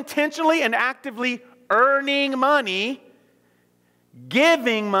aren't intentionally and actively earning money,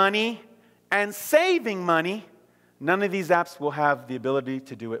 giving money, and saving money, none of these apps will have the ability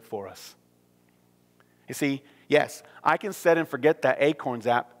to do it for us. You see, yes, I can set and forget that Acorns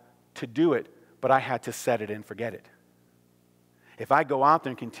app to do it, but I had to set it and forget it. If I go out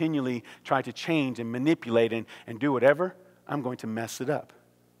there and continually try to change and manipulate and do whatever, I'm going to mess it up.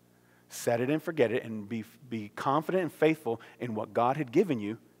 Set it and forget it and be confident and faithful in what God had given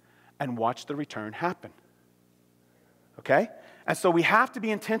you and watch the return happen. Okay? And so we have to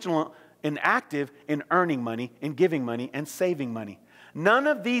be intentional and active in earning money, in giving money, and saving money. None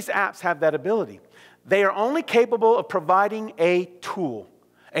of these apps have that ability. They are only capable of providing a tool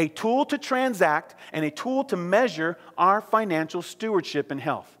to transact and a tool to measure our financial stewardship and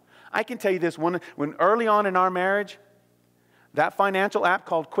health. I can tell you this, when early on in our marriage, that financial app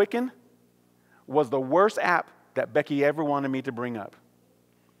called Quicken was the worst app that Becky ever wanted me to bring up.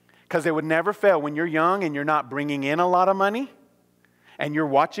 Because it would never fail. When you're young and you're not bringing in a lot of money and you're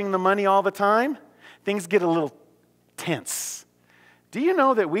watching the money all the time, things get a little tense. Do you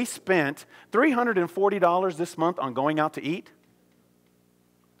know that we spent $340 this month on going out to eat?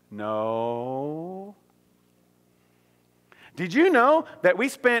 No. Did you know that we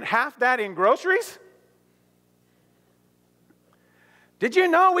spent half that in groceries? Did you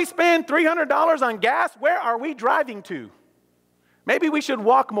know we spend $300 on gas? Where are we driving to? Maybe we should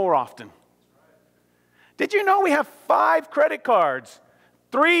walk more often. Did you know we have 5 credit cards,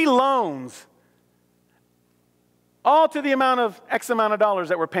 3 loans, all to the amount of X amount of dollars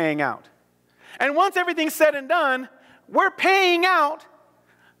that we're paying out? And once everything's said and done, we're paying out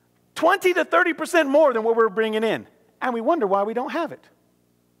 20 to 30% more than what we're bringing in. And we wonder why we don't have it.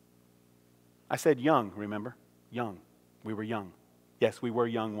 I said young, remember? Young. We were young. Yes, we were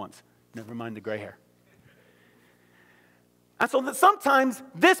young once. Never mind the gray hair. And so that sometimes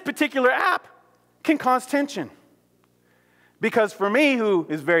this particular app can cause tension. Because for me, who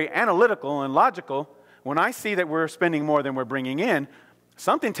is very analytical and logical, when I see that we're spending more than we're bringing in,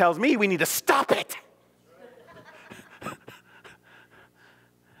 something tells me we need to stop it.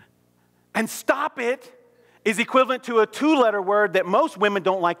 And stop it is equivalent to a 2-letter word that most women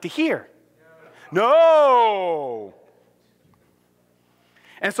don't like to hear. No.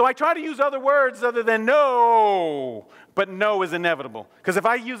 And so I try to use other words other than no, but no is inevitable. Because if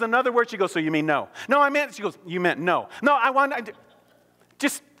I use another word, she goes, so you mean no? No, I meant, she goes, you meant no. No,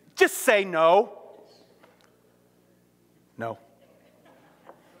 just say no. No.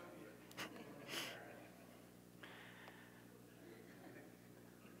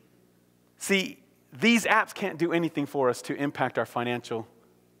 See, these apps can't do anything for us to impact our financial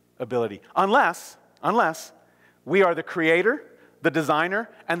ability unless we are the creator, the designer,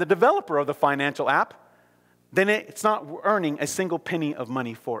 and the developer of the financial app. Then it's not earning a single penny of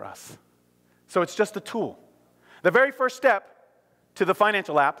money for us. So it's just a tool. The very first step to the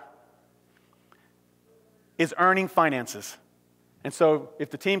financial app is earning finances. And so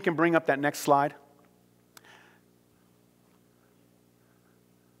if the team can bring up that next slide.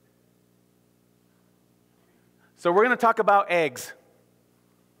 So we're going to talk about eggs.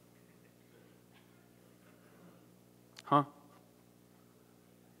 Huh?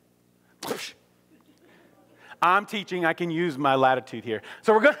 I'm teaching. I can use my latitude here.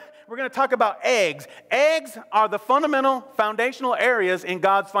 So we're going to talk about eggs. Eggs are the fundamental, foundational areas in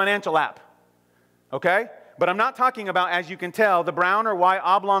God's financial app. Okay? But I'm not talking about, as you can tell, the brown or white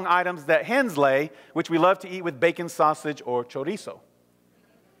oblong items that hens lay, which we love to eat with bacon, sausage, or chorizo.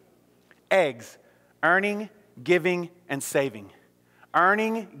 Eggs. Earning, giving, and saving.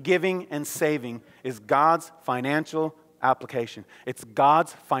 Earning, giving, and saving is God's financial application. It's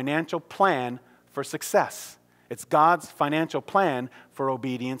God's financial plan for success. It's God's financial plan for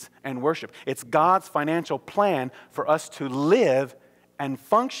obedience and worship. It's God's financial plan for us to live and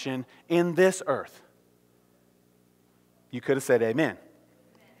function in this earth. You could have said amen.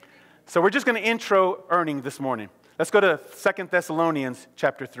 So we're just going to intro earning this morning. Let's go to 2 Thessalonians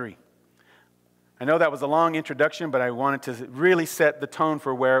chapter 3. I know that was a long introduction, but I wanted to really set the tone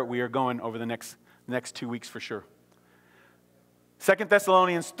for where we are going over the next 2 weeks for sure. 2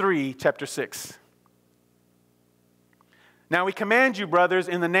 Thessalonians 3, chapter 6. Now we command you, brothers,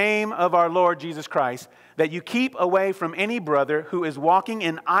 in the name of our Lord Jesus Christ, that you keep away from any brother who is walking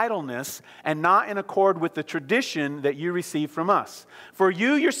in idleness and not in accord with the tradition that you received from us. For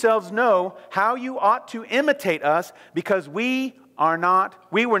you yourselves know how you ought to imitate us, because we were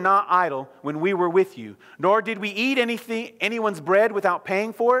not idle when we were with you, nor did we eat anyone's bread without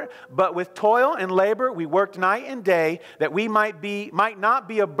paying for it, but with toil and labor we worked night and day, that we might not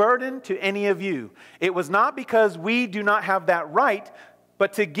be a burden to any of you. It was not because we do not have that right,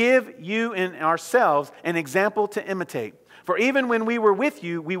 but to give you in ourselves an example to imitate. For even when we were with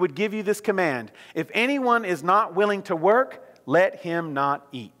you, we would give you this command: if anyone is not willing to work, let him not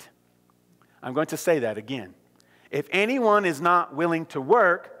eat. I'm going to say that again. If anyone is not willing to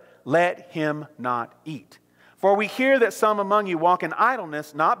work, let him not eat. For we hear that some among you walk in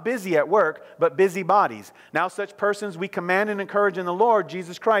idleness, not busy at work, but busy bodies. Now such persons we command and encourage in the Lord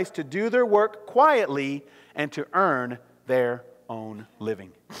Jesus Christ to do their work quietly and to earn their own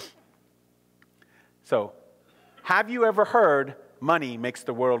living. So, have you ever heard money makes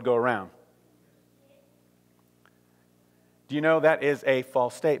the world go around? Do you know that is a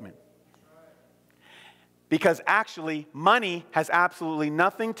false statement? Because actually, money has absolutely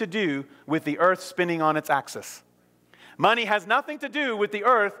nothing to do with the earth spinning on its axis. Money has nothing to do with the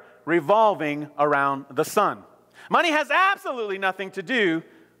earth revolving around the sun. Money has absolutely nothing to do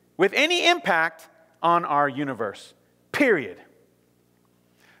with any impact on our universe, period.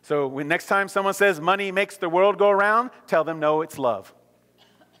 So when next time someone says money makes the world go around, tell them no, it's love.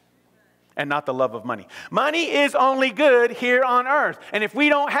 And not the love of money. Money is only good here on earth. And if we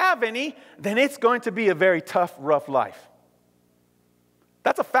don't have any, then it's going to be a very tough, rough life.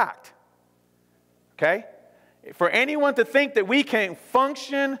 That's a fact. Okay? For anyone to think that we can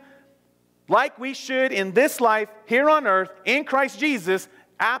function like we should in this life here on earth, in Christ Jesus,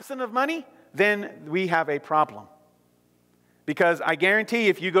 absent of money, then we have a problem. Because I guarantee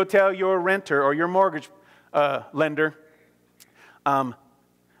if you go tell your renter or your mortgage lender,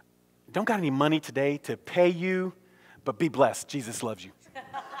 don't got any money today to pay you, but be blessed. Jesus loves you.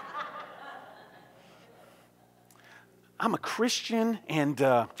 I'm a Christian, and,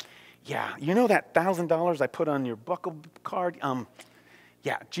 yeah, you know that $1,000 I put on your buckle card?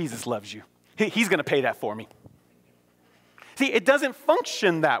 Yeah, Jesus loves you. He's going to pay that for me. See, it doesn't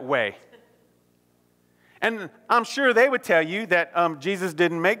function that way. And I'm sure they would tell you that Jesus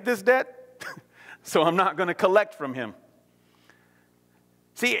didn't make this debt, so I'm not going to collect from him.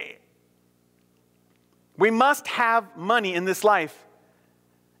 See, we must have money in this life,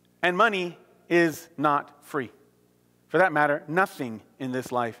 and money is not free. For that matter, nothing in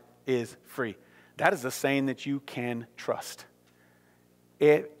this life is free. That is a saying that you can trust.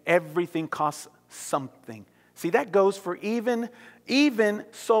 Everything costs something. See, that goes for even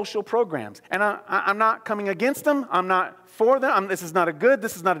social programs. And I'm not coming against them. I'm not for them. This is not a good.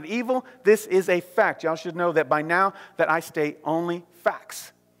 This is not an evil. This is a fact. Y'all should know that by now that I state only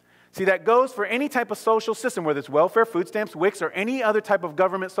facts. See, that goes for any type of social system, whether it's welfare, food stamps, WICs, or any other type of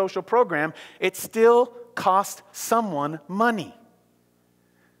government social program. It still costs someone money.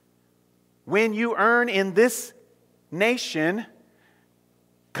 When you earn in this nation,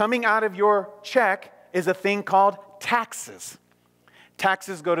 coming out of your check is a thing called taxes.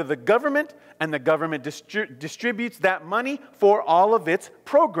 Taxes go to the government, and the government distributes that money for all of its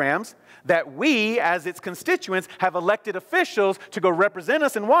programs that we, as its constituents, have elected officials to go represent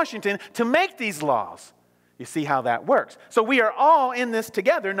us in Washington to make these laws. You see how that works. So we are all in this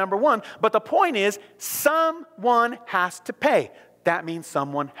together, number one. But the point is, someone has to pay. That means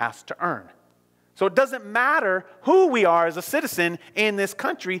someone has to earn. So it doesn't matter who we are as a citizen in this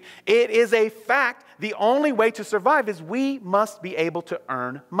country. It is a fact. The only way to survive is we must be able to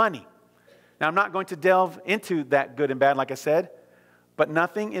earn money. Now, I'm not going to delve into that good and bad, like I said, but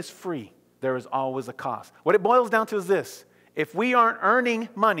nothing is free. There is always a cost. What it boils down to is this. If we aren't earning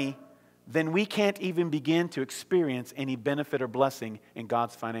money, then we can't even begin to experience any benefit or blessing in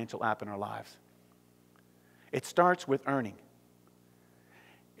God's financial app in our lives. It starts with earning.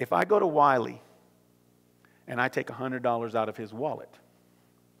 If I go to Wiley and I take $100 out of his wallet,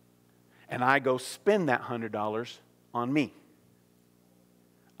 and I go spend that $100 on me,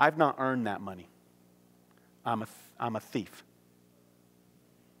 I've not earned that money. I'm a thief.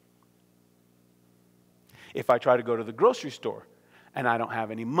 If I try to go to the grocery store and I don't have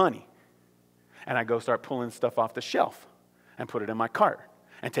any money, and I go start pulling stuff off the shelf and put it in my cart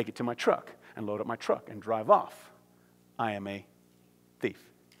and take it to my truck and load up my truck and drive off, I am a thief.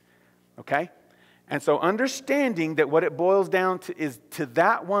 Okay? And so understanding that what it boils down to is to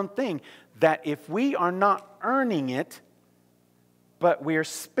that one thing, that if we are not earning it, but we're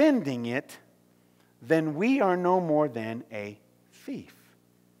spending it, then we are no more than a thief.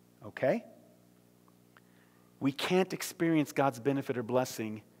 Okay? We can't experience God's benefit or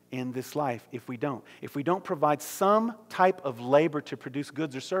blessing in this life if we don't. If we don't provide some type of labor to produce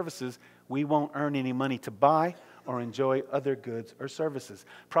goods or services, we won't earn any money to buy or enjoy other goods or services.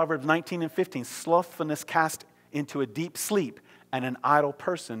 Proverbs 19:15, slothfulness cast into a deep sleep, and an idle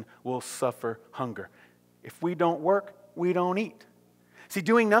person will suffer hunger. If we don't work, we don't eat. See,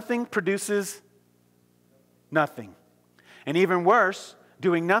 doing nothing produces nothing. And even worse,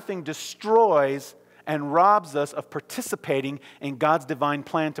 doing nothing destroys and robs us of participating in God's divine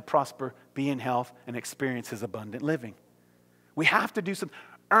plan to prosper, be in health, and experience His abundant living. We have to do something.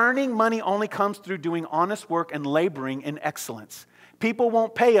 Earning money only comes through doing honest work and laboring in excellence. People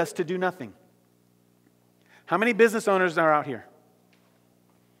won't pay us to do nothing. How many business owners are out here?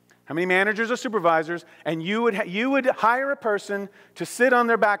 How many managers or supervisors? And you would hire a person to sit on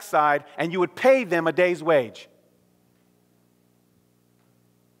their backside and you would pay them a day's wage.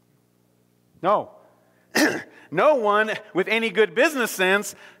 No. No one with any good business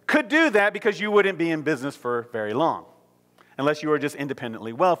sense could do that because you wouldn't be in business for very long. Unless you are just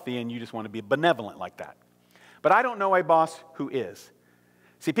independently wealthy and you just want to be benevolent like that. But I don't know a boss who is.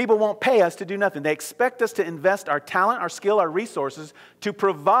 See, people won't pay us to do nothing. They expect us to invest our talent, our skill, our resources to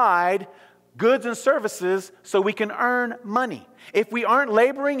provide goods and services so we can earn money. If we aren't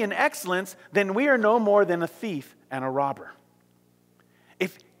laboring in excellence, then we are no more than a thief and a robber.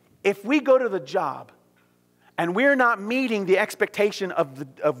 If we go to the job and we're not meeting the expectation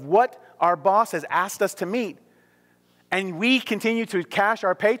of what our boss has asked us to meet, and we continue to cash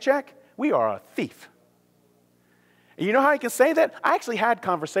our paycheck, we are a thief. And you know how I can say that? I actually had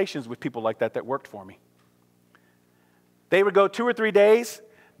conversations with people like that worked for me. They would go 2 or 3 days,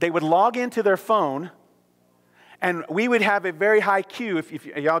 they would log into their phone, and we would have a very high queue. If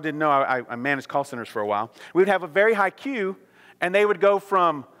y'all didn't know, I managed call centers for a while. We would have a very high queue, and they would go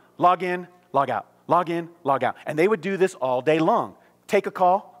from log in, log out, log in, log out. And they would do this all day long. Take a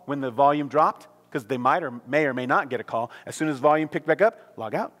call when the volume dropped, because they may or may not get a call. As soon as volume picked back up,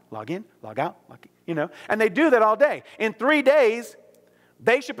 log out, log in, log out, log in, And they do that all day. In 3 days,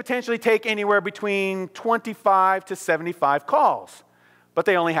 they should potentially take anywhere between 25 to 75 calls, but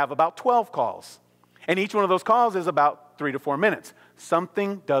they only have about 12 calls. And each one of those calls is about 3 to 4 minutes.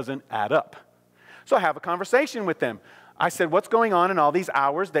 Something doesn't add up. So I have a conversation with them. I said, what's going on in all these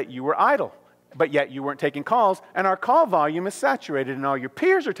hours that you were idle, but yet you weren't taking calls, and our call volume is saturated, and all your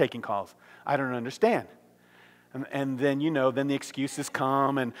peers are taking calls? I don't understand. And then, then the excuses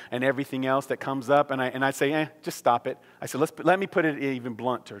come and everything else that comes up, and I say, just stop it. I said, let me put it even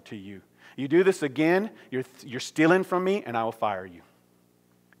blunter to you. You do this again, you're stealing from me, and I will fire you.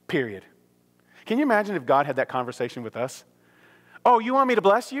 Period. Can you imagine if God had that conversation with us? Oh, you want me to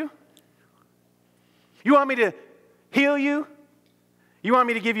bless you? You want me to heal you? You want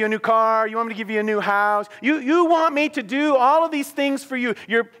me to give you a new car? You want me to give you a new house? You want me to do all of these things for you.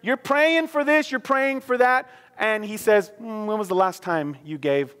 You're praying for this, you're praying for that. And he says, when was the last time you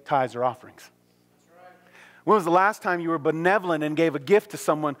gave tithes or offerings? That's right. When was the last time you were benevolent and gave a gift to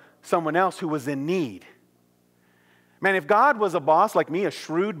someone else who was in need? Man, if God was a boss like me, a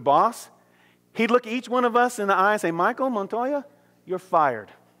shrewd boss, he'd look each one of us in the eye and say, Michael Montoya, you're fired.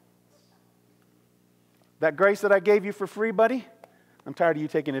 That grace that I gave you for free, buddy, I'm tired of you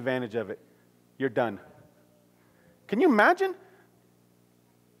taking advantage of it. You're done. Can you imagine?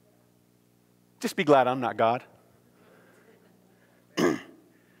 Just be glad I'm not God.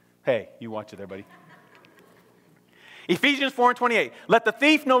 Hey, you watch it there, buddy. Ephesians 4:28. Let the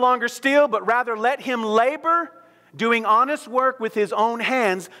thief no longer steal, but rather let him labor, doing honest work with his own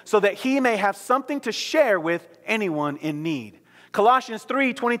hands, so that he may have something to share with anyone in need. Colossians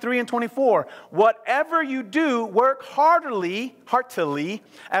 3:23 and 24. Whatever you do, work heartily,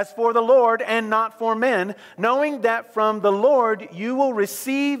 as for the Lord and not for men, knowing that from the Lord you will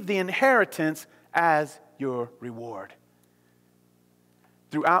receive the inheritance as your reward.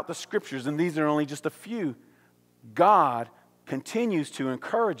 Throughout the scriptures, and these are only just a few, God continues to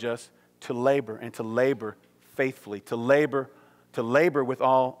encourage us to labor and to labor faithfully, to labor with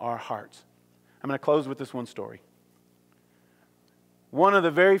all our hearts. I'm going to close with this one story. One of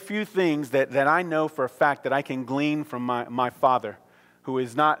the very few things that I know for a fact that I can glean from my father, who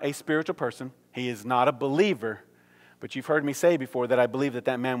is not a spiritual person, he is not a believer, but you've heard me say before that I believe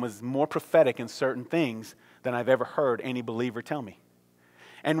that man was more prophetic in certain things than I've ever heard any believer tell me.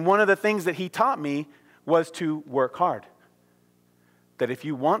 And one of the things that he taught me was to work hard. That if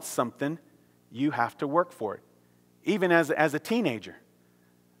you want something, you have to work for it. Even as a teenager.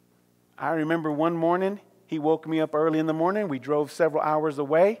 I remember one morning, he woke me up early in the morning. We drove several hours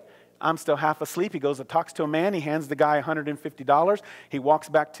away. I'm still half asleep. He goes and talks to a man. He hands the guy $150. He walks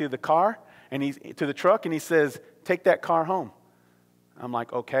back to the car, to the truck, and he says, take that car home. I'm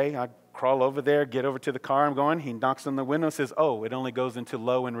like, okay. I crawl over there, get over to the car I'm going. He knocks on the window and says, oh, it only goes into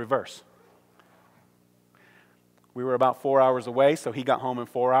low and reverse. We were about 4 hours away, so he got home in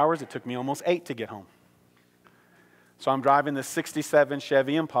 4 hours. It took me almost 8 to get home. So I'm driving this 67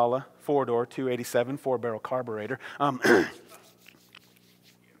 Chevy Impala, 4-door, 287, 4-barrel carburetor.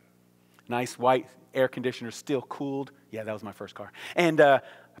 Nice white air conditioner, still cooled. Yeah, that was my first car. And I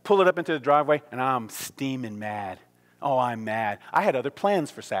pull it up into the driveway, and I'm steaming mad. Oh, I'm mad. I had other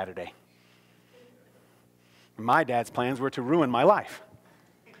plans for Saturday. My dad's plans were to ruin my life.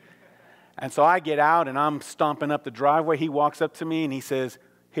 And so I get out, and I'm stomping up the driveway. He walks up to me, and he says,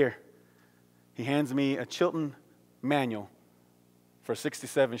 here. He hands me a Chilton manual for a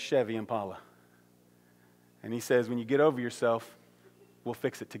 67 Chevy Impala. And he says, when you get over yourself, we'll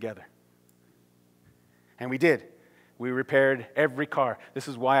fix it together. And we did. We repaired every car. This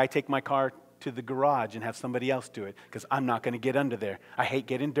is why I take my car to the garage and have somebody else do it, because I'm not going to get under there. I hate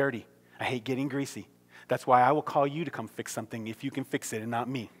getting dirty. I hate getting greasy. That's why I will call you to come fix something if you can fix it and not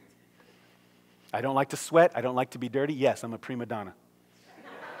me. I don't like to sweat. I don't like to be dirty. Yes, I'm a prima donna.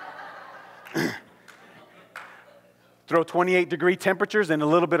 Throw 28-degree temperatures and a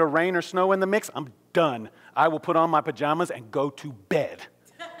little bit of rain or snow in the mix, I'm done. I will put on my pajamas and go to bed.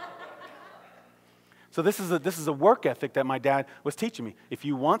 So this is a work ethic that my dad was teaching me. If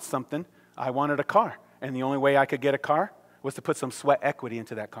you want something, I wanted a car. And the only way I could get a car was to put some sweat equity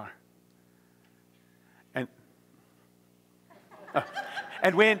into that car.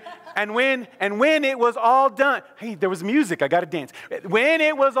 And when it was all done, hey, there was music, I got to dance. When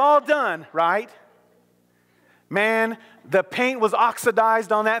it was all done, right? Man, the paint was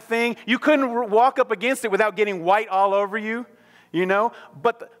oxidized on that thing. You couldn't walk up against it without getting white all over you,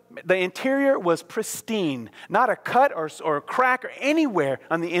 But the interior was pristine. Not a cut or a crack or anywhere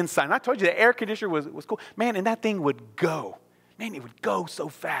on the inside. And I told you the air conditioner was cool. Man, and that thing would go. Man, it would go so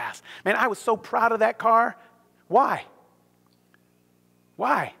fast. Man, I was so proud of that car. Why?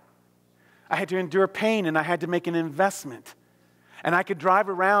 I had to endure pain, and I had to make an investment. And I could drive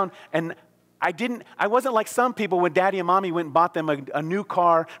around, and I wasn't like some people when Daddy and Mommy went and bought them a new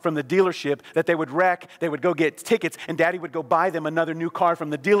car from the dealership that they would wreck, they would go get tickets, and Daddy would go buy them another new car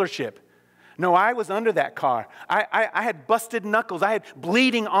from the dealership. No, I was under that car. I had busted knuckles. I had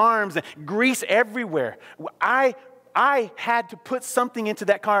bleeding arms and grease everywhere. I had to put something into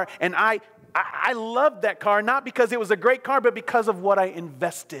that car, and I loved that car, not because it was a great car, but because of what I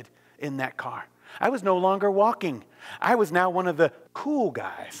invested in that car. I was no longer walking. I was now one of the cool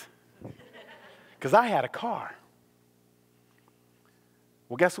guys because I had a car.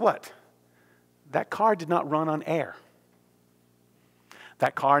 Well, guess what? That car did not run on air.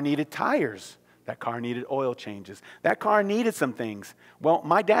 That car needed tires. That car needed oil changes. That car needed some things. Well,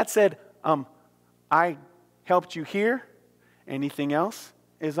 my dad said, I helped you here. Anything else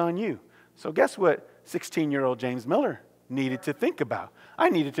is on you. So guess what 16-year-old James Miller needed to think about? I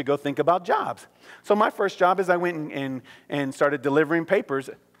needed to go think about jobs. So my first job is I went and started delivering papers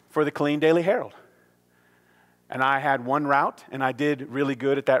for the Killeen Daily Herald. And I had one route, and I did really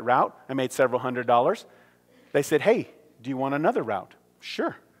good at that route. I made several $100s. They said, hey, do you want another route?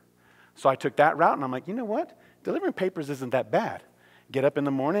 Sure. So I took that route, and I'm like, you know what? Delivering papers isn't that bad. Get up in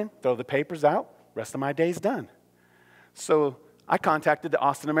the morning, throw the papers out, rest of my day's done. So I contacted the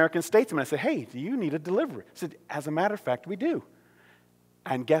Austin American-Statesman. I said, hey, do you need a delivery? I said, as a matter of fact, we do.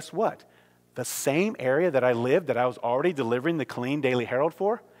 And guess what? The same area that I lived that I was already delivering the Killeen Daily Herald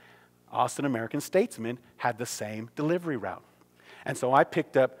for, Austin American-Statesman had the same delivery route. And so I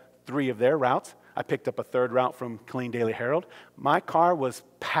picked up 3 of their routes. I picked up a 3rd route from Killeen Daily Herald. My car was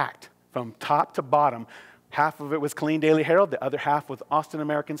packed from top to bottom. Half of it was Killeen Daily Herald. The other half was Austin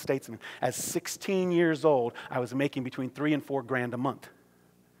American-Statesman. At 16 years old, I was making between $3,000 and $4,000 a month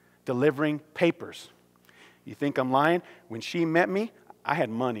delivering papers. You think I'm lying? When she met me, I had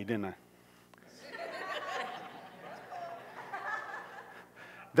money, didn't I?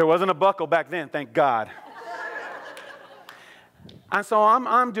 There wasn't a buckle back then, thank God. And so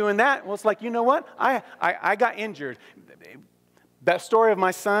I'm doing that. Well, it's like, you know what? I got injured. That story of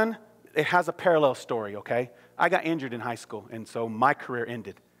my son, it has a parallel story, okay? I got injured in high school, and so my career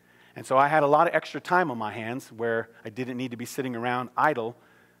ended. And so I had a lot of extra time on my hands where I didn't need to be sitting around idle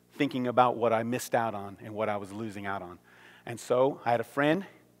thinking about what I missed out on and what I was losing out on. And so I had a friend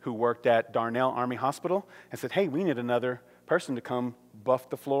who worked at Darnell Army Hospital and said, hey, we need another person to come buff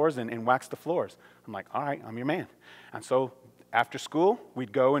the floors and wax the floors. I'm like, all right, I'm your man. And so after school,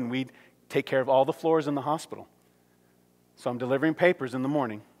 we'd go and we'd take care of all the floors in the hospital. So I'm delivering papers in the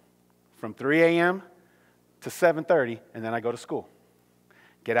morning from 3 a.m. to 7:30, and then I go to school.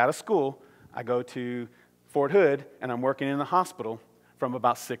 Get out of school, I go to Fort Hood, and I'm working in the hospital from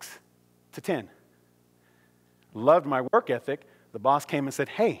about 6 to 10. Loved my work ethic. The boss came and said,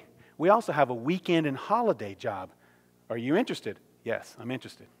 hey, we also have a weekend and holiday job. Are you interested? Yes, I'm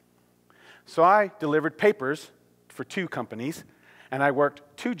interested. So I delivered papers for 2 companies, and I worked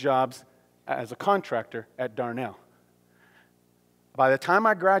 2 jobs as a contractor at Darnell. By the time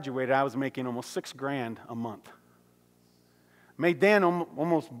I graduated, I was making almost $6,000 a month. Made then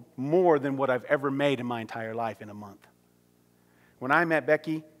almost more than what I've ever made in my entire life in a month. When I met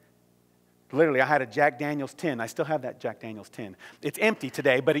Becky, literally I had a Jack Daniel's tin. I still have that Jack Daniel's tin. It's empty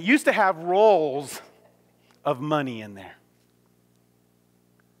today, but it used to have rolls of money in there.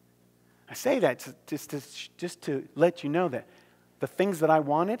 I say that just to let you know that the things that I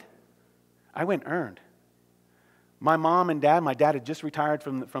wanted, I went and earned. My mom and dad, my dad had just retired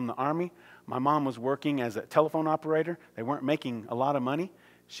from the Army. My mom was working as a telephone operator. They weren't making a lot of money.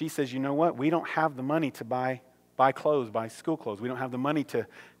 She says, you know what? We don't have the money to buy clothes, buy school clothes. We don't have the money to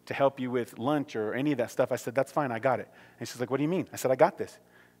help you with lunch or any of that stuff. I said, that's fine, I got it. And she's like, what do you mean? I said, I got this.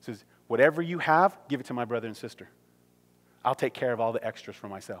 She says, whatever you have, give it to my brother and sister. I'll take care of all the extras for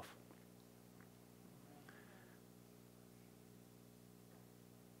myself.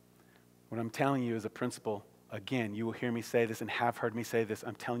 What I'm telling you is a principle. Again, you will hear me say this and have heard me say this.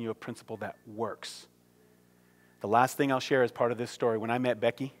 I'm telling you a principle that works. The last thing I'll share as part of this story, when I met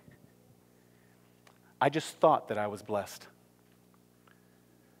Becky, I just thought that I was blessed.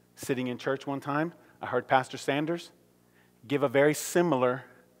 Sitting in church one time, I heard Pastor Sanders give a very similar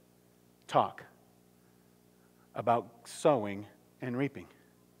talk about sowing and reaping,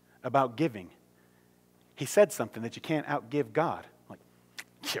 about giving. He said something that you can't outgive God. I'm like,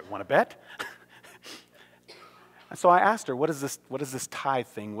 you want to bet? And so I asked her, what is this tithe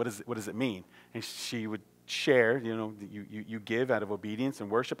thing? What does it mean? And she would share, you give out of obedience and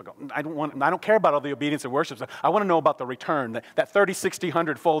worship. I go, I don't care about all the obedience and worship. I want to know about the return, that 30, 60,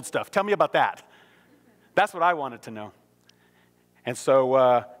 100 fold stuff. Tell me about that. That's what I wanted to know. And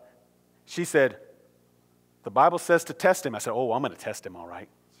so she said, The Bible says to test him. I said, oh, I'm going to test him all right.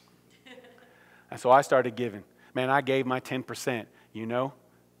 And so I started giving. Man, I gave my 10%, you know,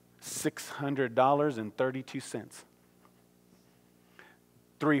 $600.32.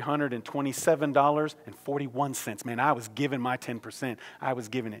 $327.41. Man, I was giving my 10%. I was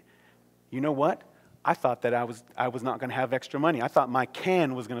giving it. You know what? I thought that I was not going to have extra money. I thought my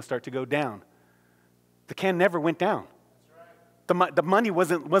can was going to start to go down. The can never went down. The money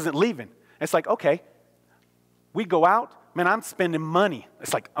wasn't leaving. It's like, okay, we go out. Man, I'm spending money.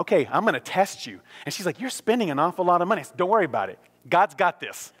 It's like, okay, I'm going to test you. And she's like, you're spending an awful lot of money. I said, don't worry about it. God's got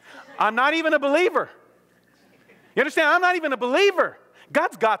this. I'm not even a believer. You understand? I'm not even a believer.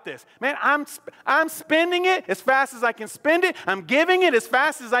 God's got this. Man, I'm spending it as fast as I can spend it. I'm giving it as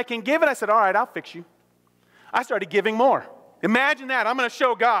fast as I can give it. I said, all right, I'll fix you. I started giving more. Imagine that. I'm going to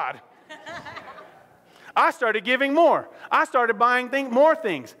show God. I started giving more. I started buying more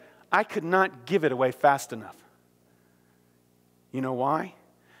things. I could not give it away fast enough. You know why?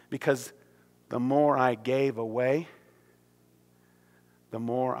 Because the more I gave away, the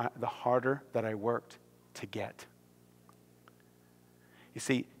harder that I worked to get. You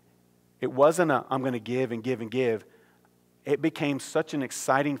see, it wasn't I'm going to give and give and give. It became such an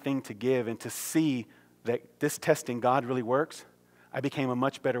exciting thing to give and to see that this testing God really works. I became a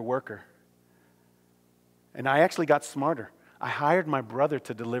much better worker. And I actually got smarter. I hired my brother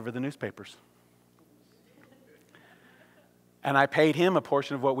to deliver the newspapers. And I paid him a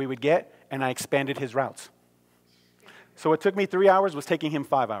portion of what we would get, and I expanded his routes. So what took me 3 hours was taking him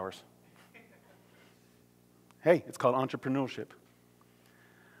 5 hours. Hey, it's called entrepreneurship.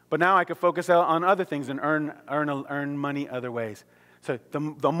 But now I could focus on other things and earn money other ways. So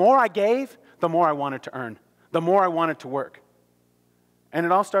the more I gave, the more I wanted to earn. The more I wanted to work. And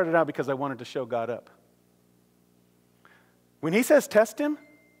it all started out because I wanted to show God up. When he says test him,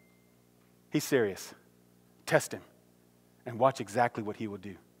 he's serious. Test him. And watch exactly what he will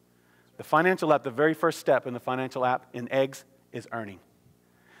do. The financial app, the very first step in the financial app in eggs is earning.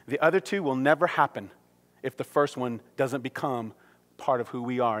 The other two will never happen if the first one doesn't become part of who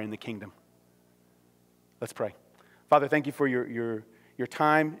we are in the kingdom. Let's pray. Father, thank you for your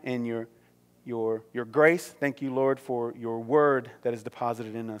time and your grace. Thank you, Lord, for your word that is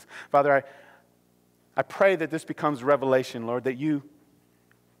deposited in us. Father, I pray that this becomes revelation, Lord, that you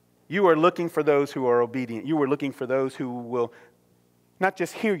are looking for those who are obedient. You are looking for those who will not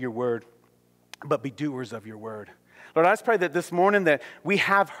just hear your word, but be doers of your word. Lord, I just pray that this morning that we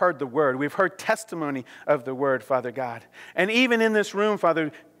have heard the word. We've heard testimony of the word, Father God. And even in this room,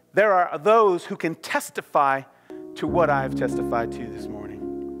 Father, there are those who can testify to what I've testified to this morning.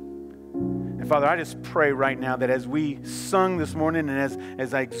 And Father, I just pray right now that as we sung this morning and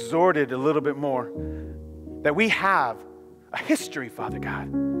as I exhorted a little bit more, that we have a history, Father God,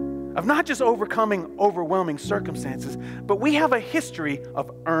 of not just overcoming overwhelming circumstances, but we have a history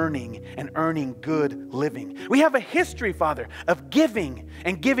of earning and earning good living. We have a history, Father, of giving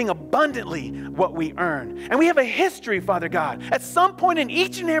and giving abundantly what we earn. And we have a history, Father God, at some point in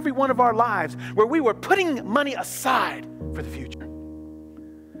each and every one of our lives where we were putting money aside for the future.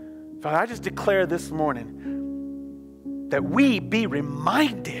 Father, I just declare this morning that we be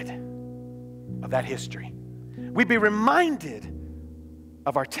reminded of that history. We be reminded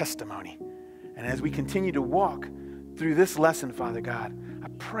of our testimony. And as we continue to walk through this lesson, Father God, I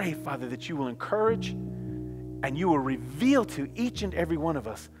pray, Father, that you will encourage and you will reveal to each and every one of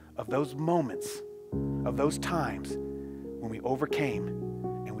us of those moments, of those times when we overcame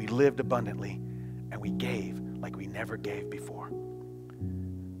and we lived abundantly and we gave like we never gave before.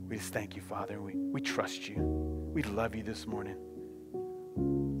 We just thank you, Father. We trust you. We love you this morning.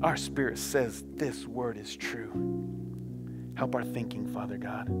 Our spirit says this word is true. Help our thinking, Father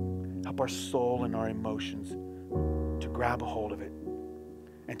God. Help our soul and our emotions to grab a hold of it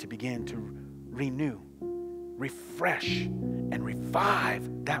and to begin to renew, refresh, and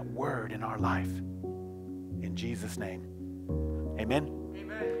revive that word in our life. In Jesus' name, amen.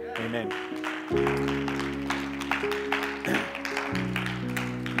 Amen.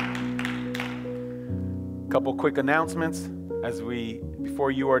 Couple quick announcements before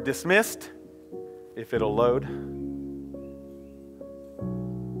you are dismissed, if it'll load.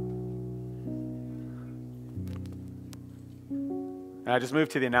 I just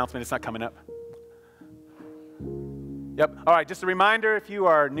moved to the announcement. It's not coming up. Yep. All right. Just a reminder, if you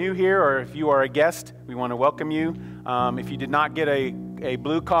are new here or if you are a guest, we want to welcome you. If you did not get a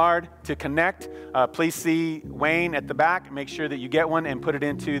blue card to connect, please see Wayne at the back. Make sure that you get one and put it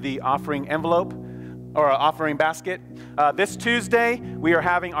into the offering envelope or offering basket. This Tuesday, we are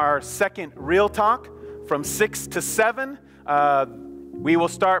having our second Real Talk from 6 to 7. We will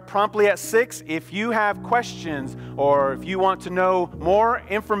start promptly at 6. If you have questions or if you want to know more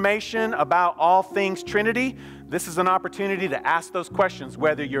information about all things Trinity, this is an opportunity to ask those questions,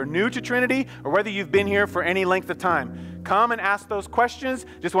 whether you're new to Trinity or whether you've been here for any length of time. Come and ask those questions.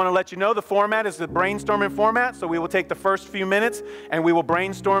 Just want to let you know the format is the brainstorming format, so we will take the first few minutes and we will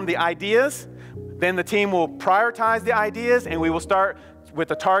brainstorm the ideas. Then the team will prioritize the ideas, and we will start with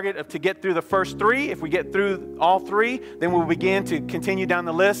the target of to get through the first 3. If we get through all 3, then we'll begin to continue down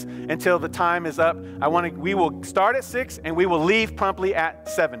the list until the time is up. We will start at 6 and we will leave promptly at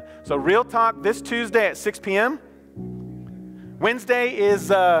 7. So Real Talk this Tuesday at 6 p.m. Wednesday is,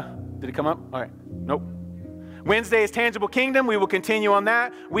 did it come up? All right, nope. Wednesday is Tangible Kingdom. We will continue on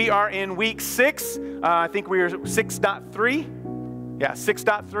that. We are in week 6. I think we are 6.3. Yeah,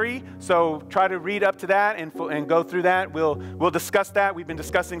 6.3. So try to read up to that and go through that. We'll discuss that. We've been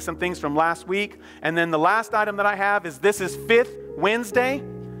discussing some things from last week. And then the last item that I have is this is 5th Wednesday.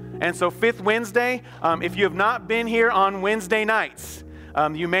 And so 5th Wednesday, if you have not been here on Wednesday nights,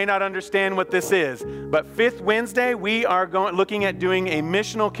 you may not understand what this is. But 5th Wednesday, we are looking at doing a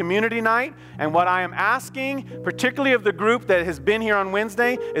missional community night. And what I am asking, particularly of the group that has been here on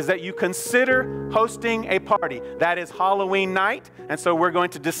Wednesday, is that you consider hosting a party. That is Halloween night. And so we're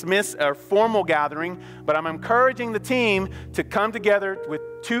going to dismiss our formal gathering. But I'm encouraging the team to come together with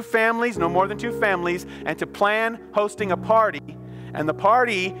 2 families, no more than 2 families, and to plan hosting a party. And the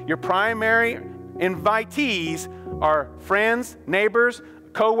party, your primary invitees are friends, neighbors,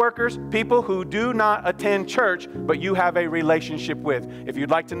 co-workers, people who do not attend church, but you have a relationship with. If you'd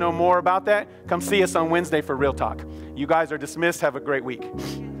like to know more about that, come see us on Wednesday for Real Talk. You guys are dismissed. Have a great week.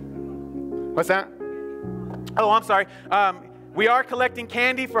 What's that? Oh, I'm sorry. We are collecting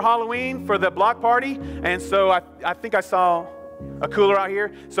candy for Halloween for the block party, and so I think I saw a cooler out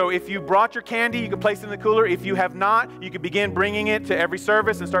here. So if you brought your candy, you can place it in the cooler. If you have not, you can begin bringing it to every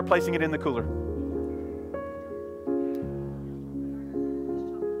service and start placing it in the cooler.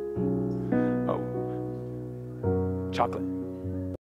 Chocolate.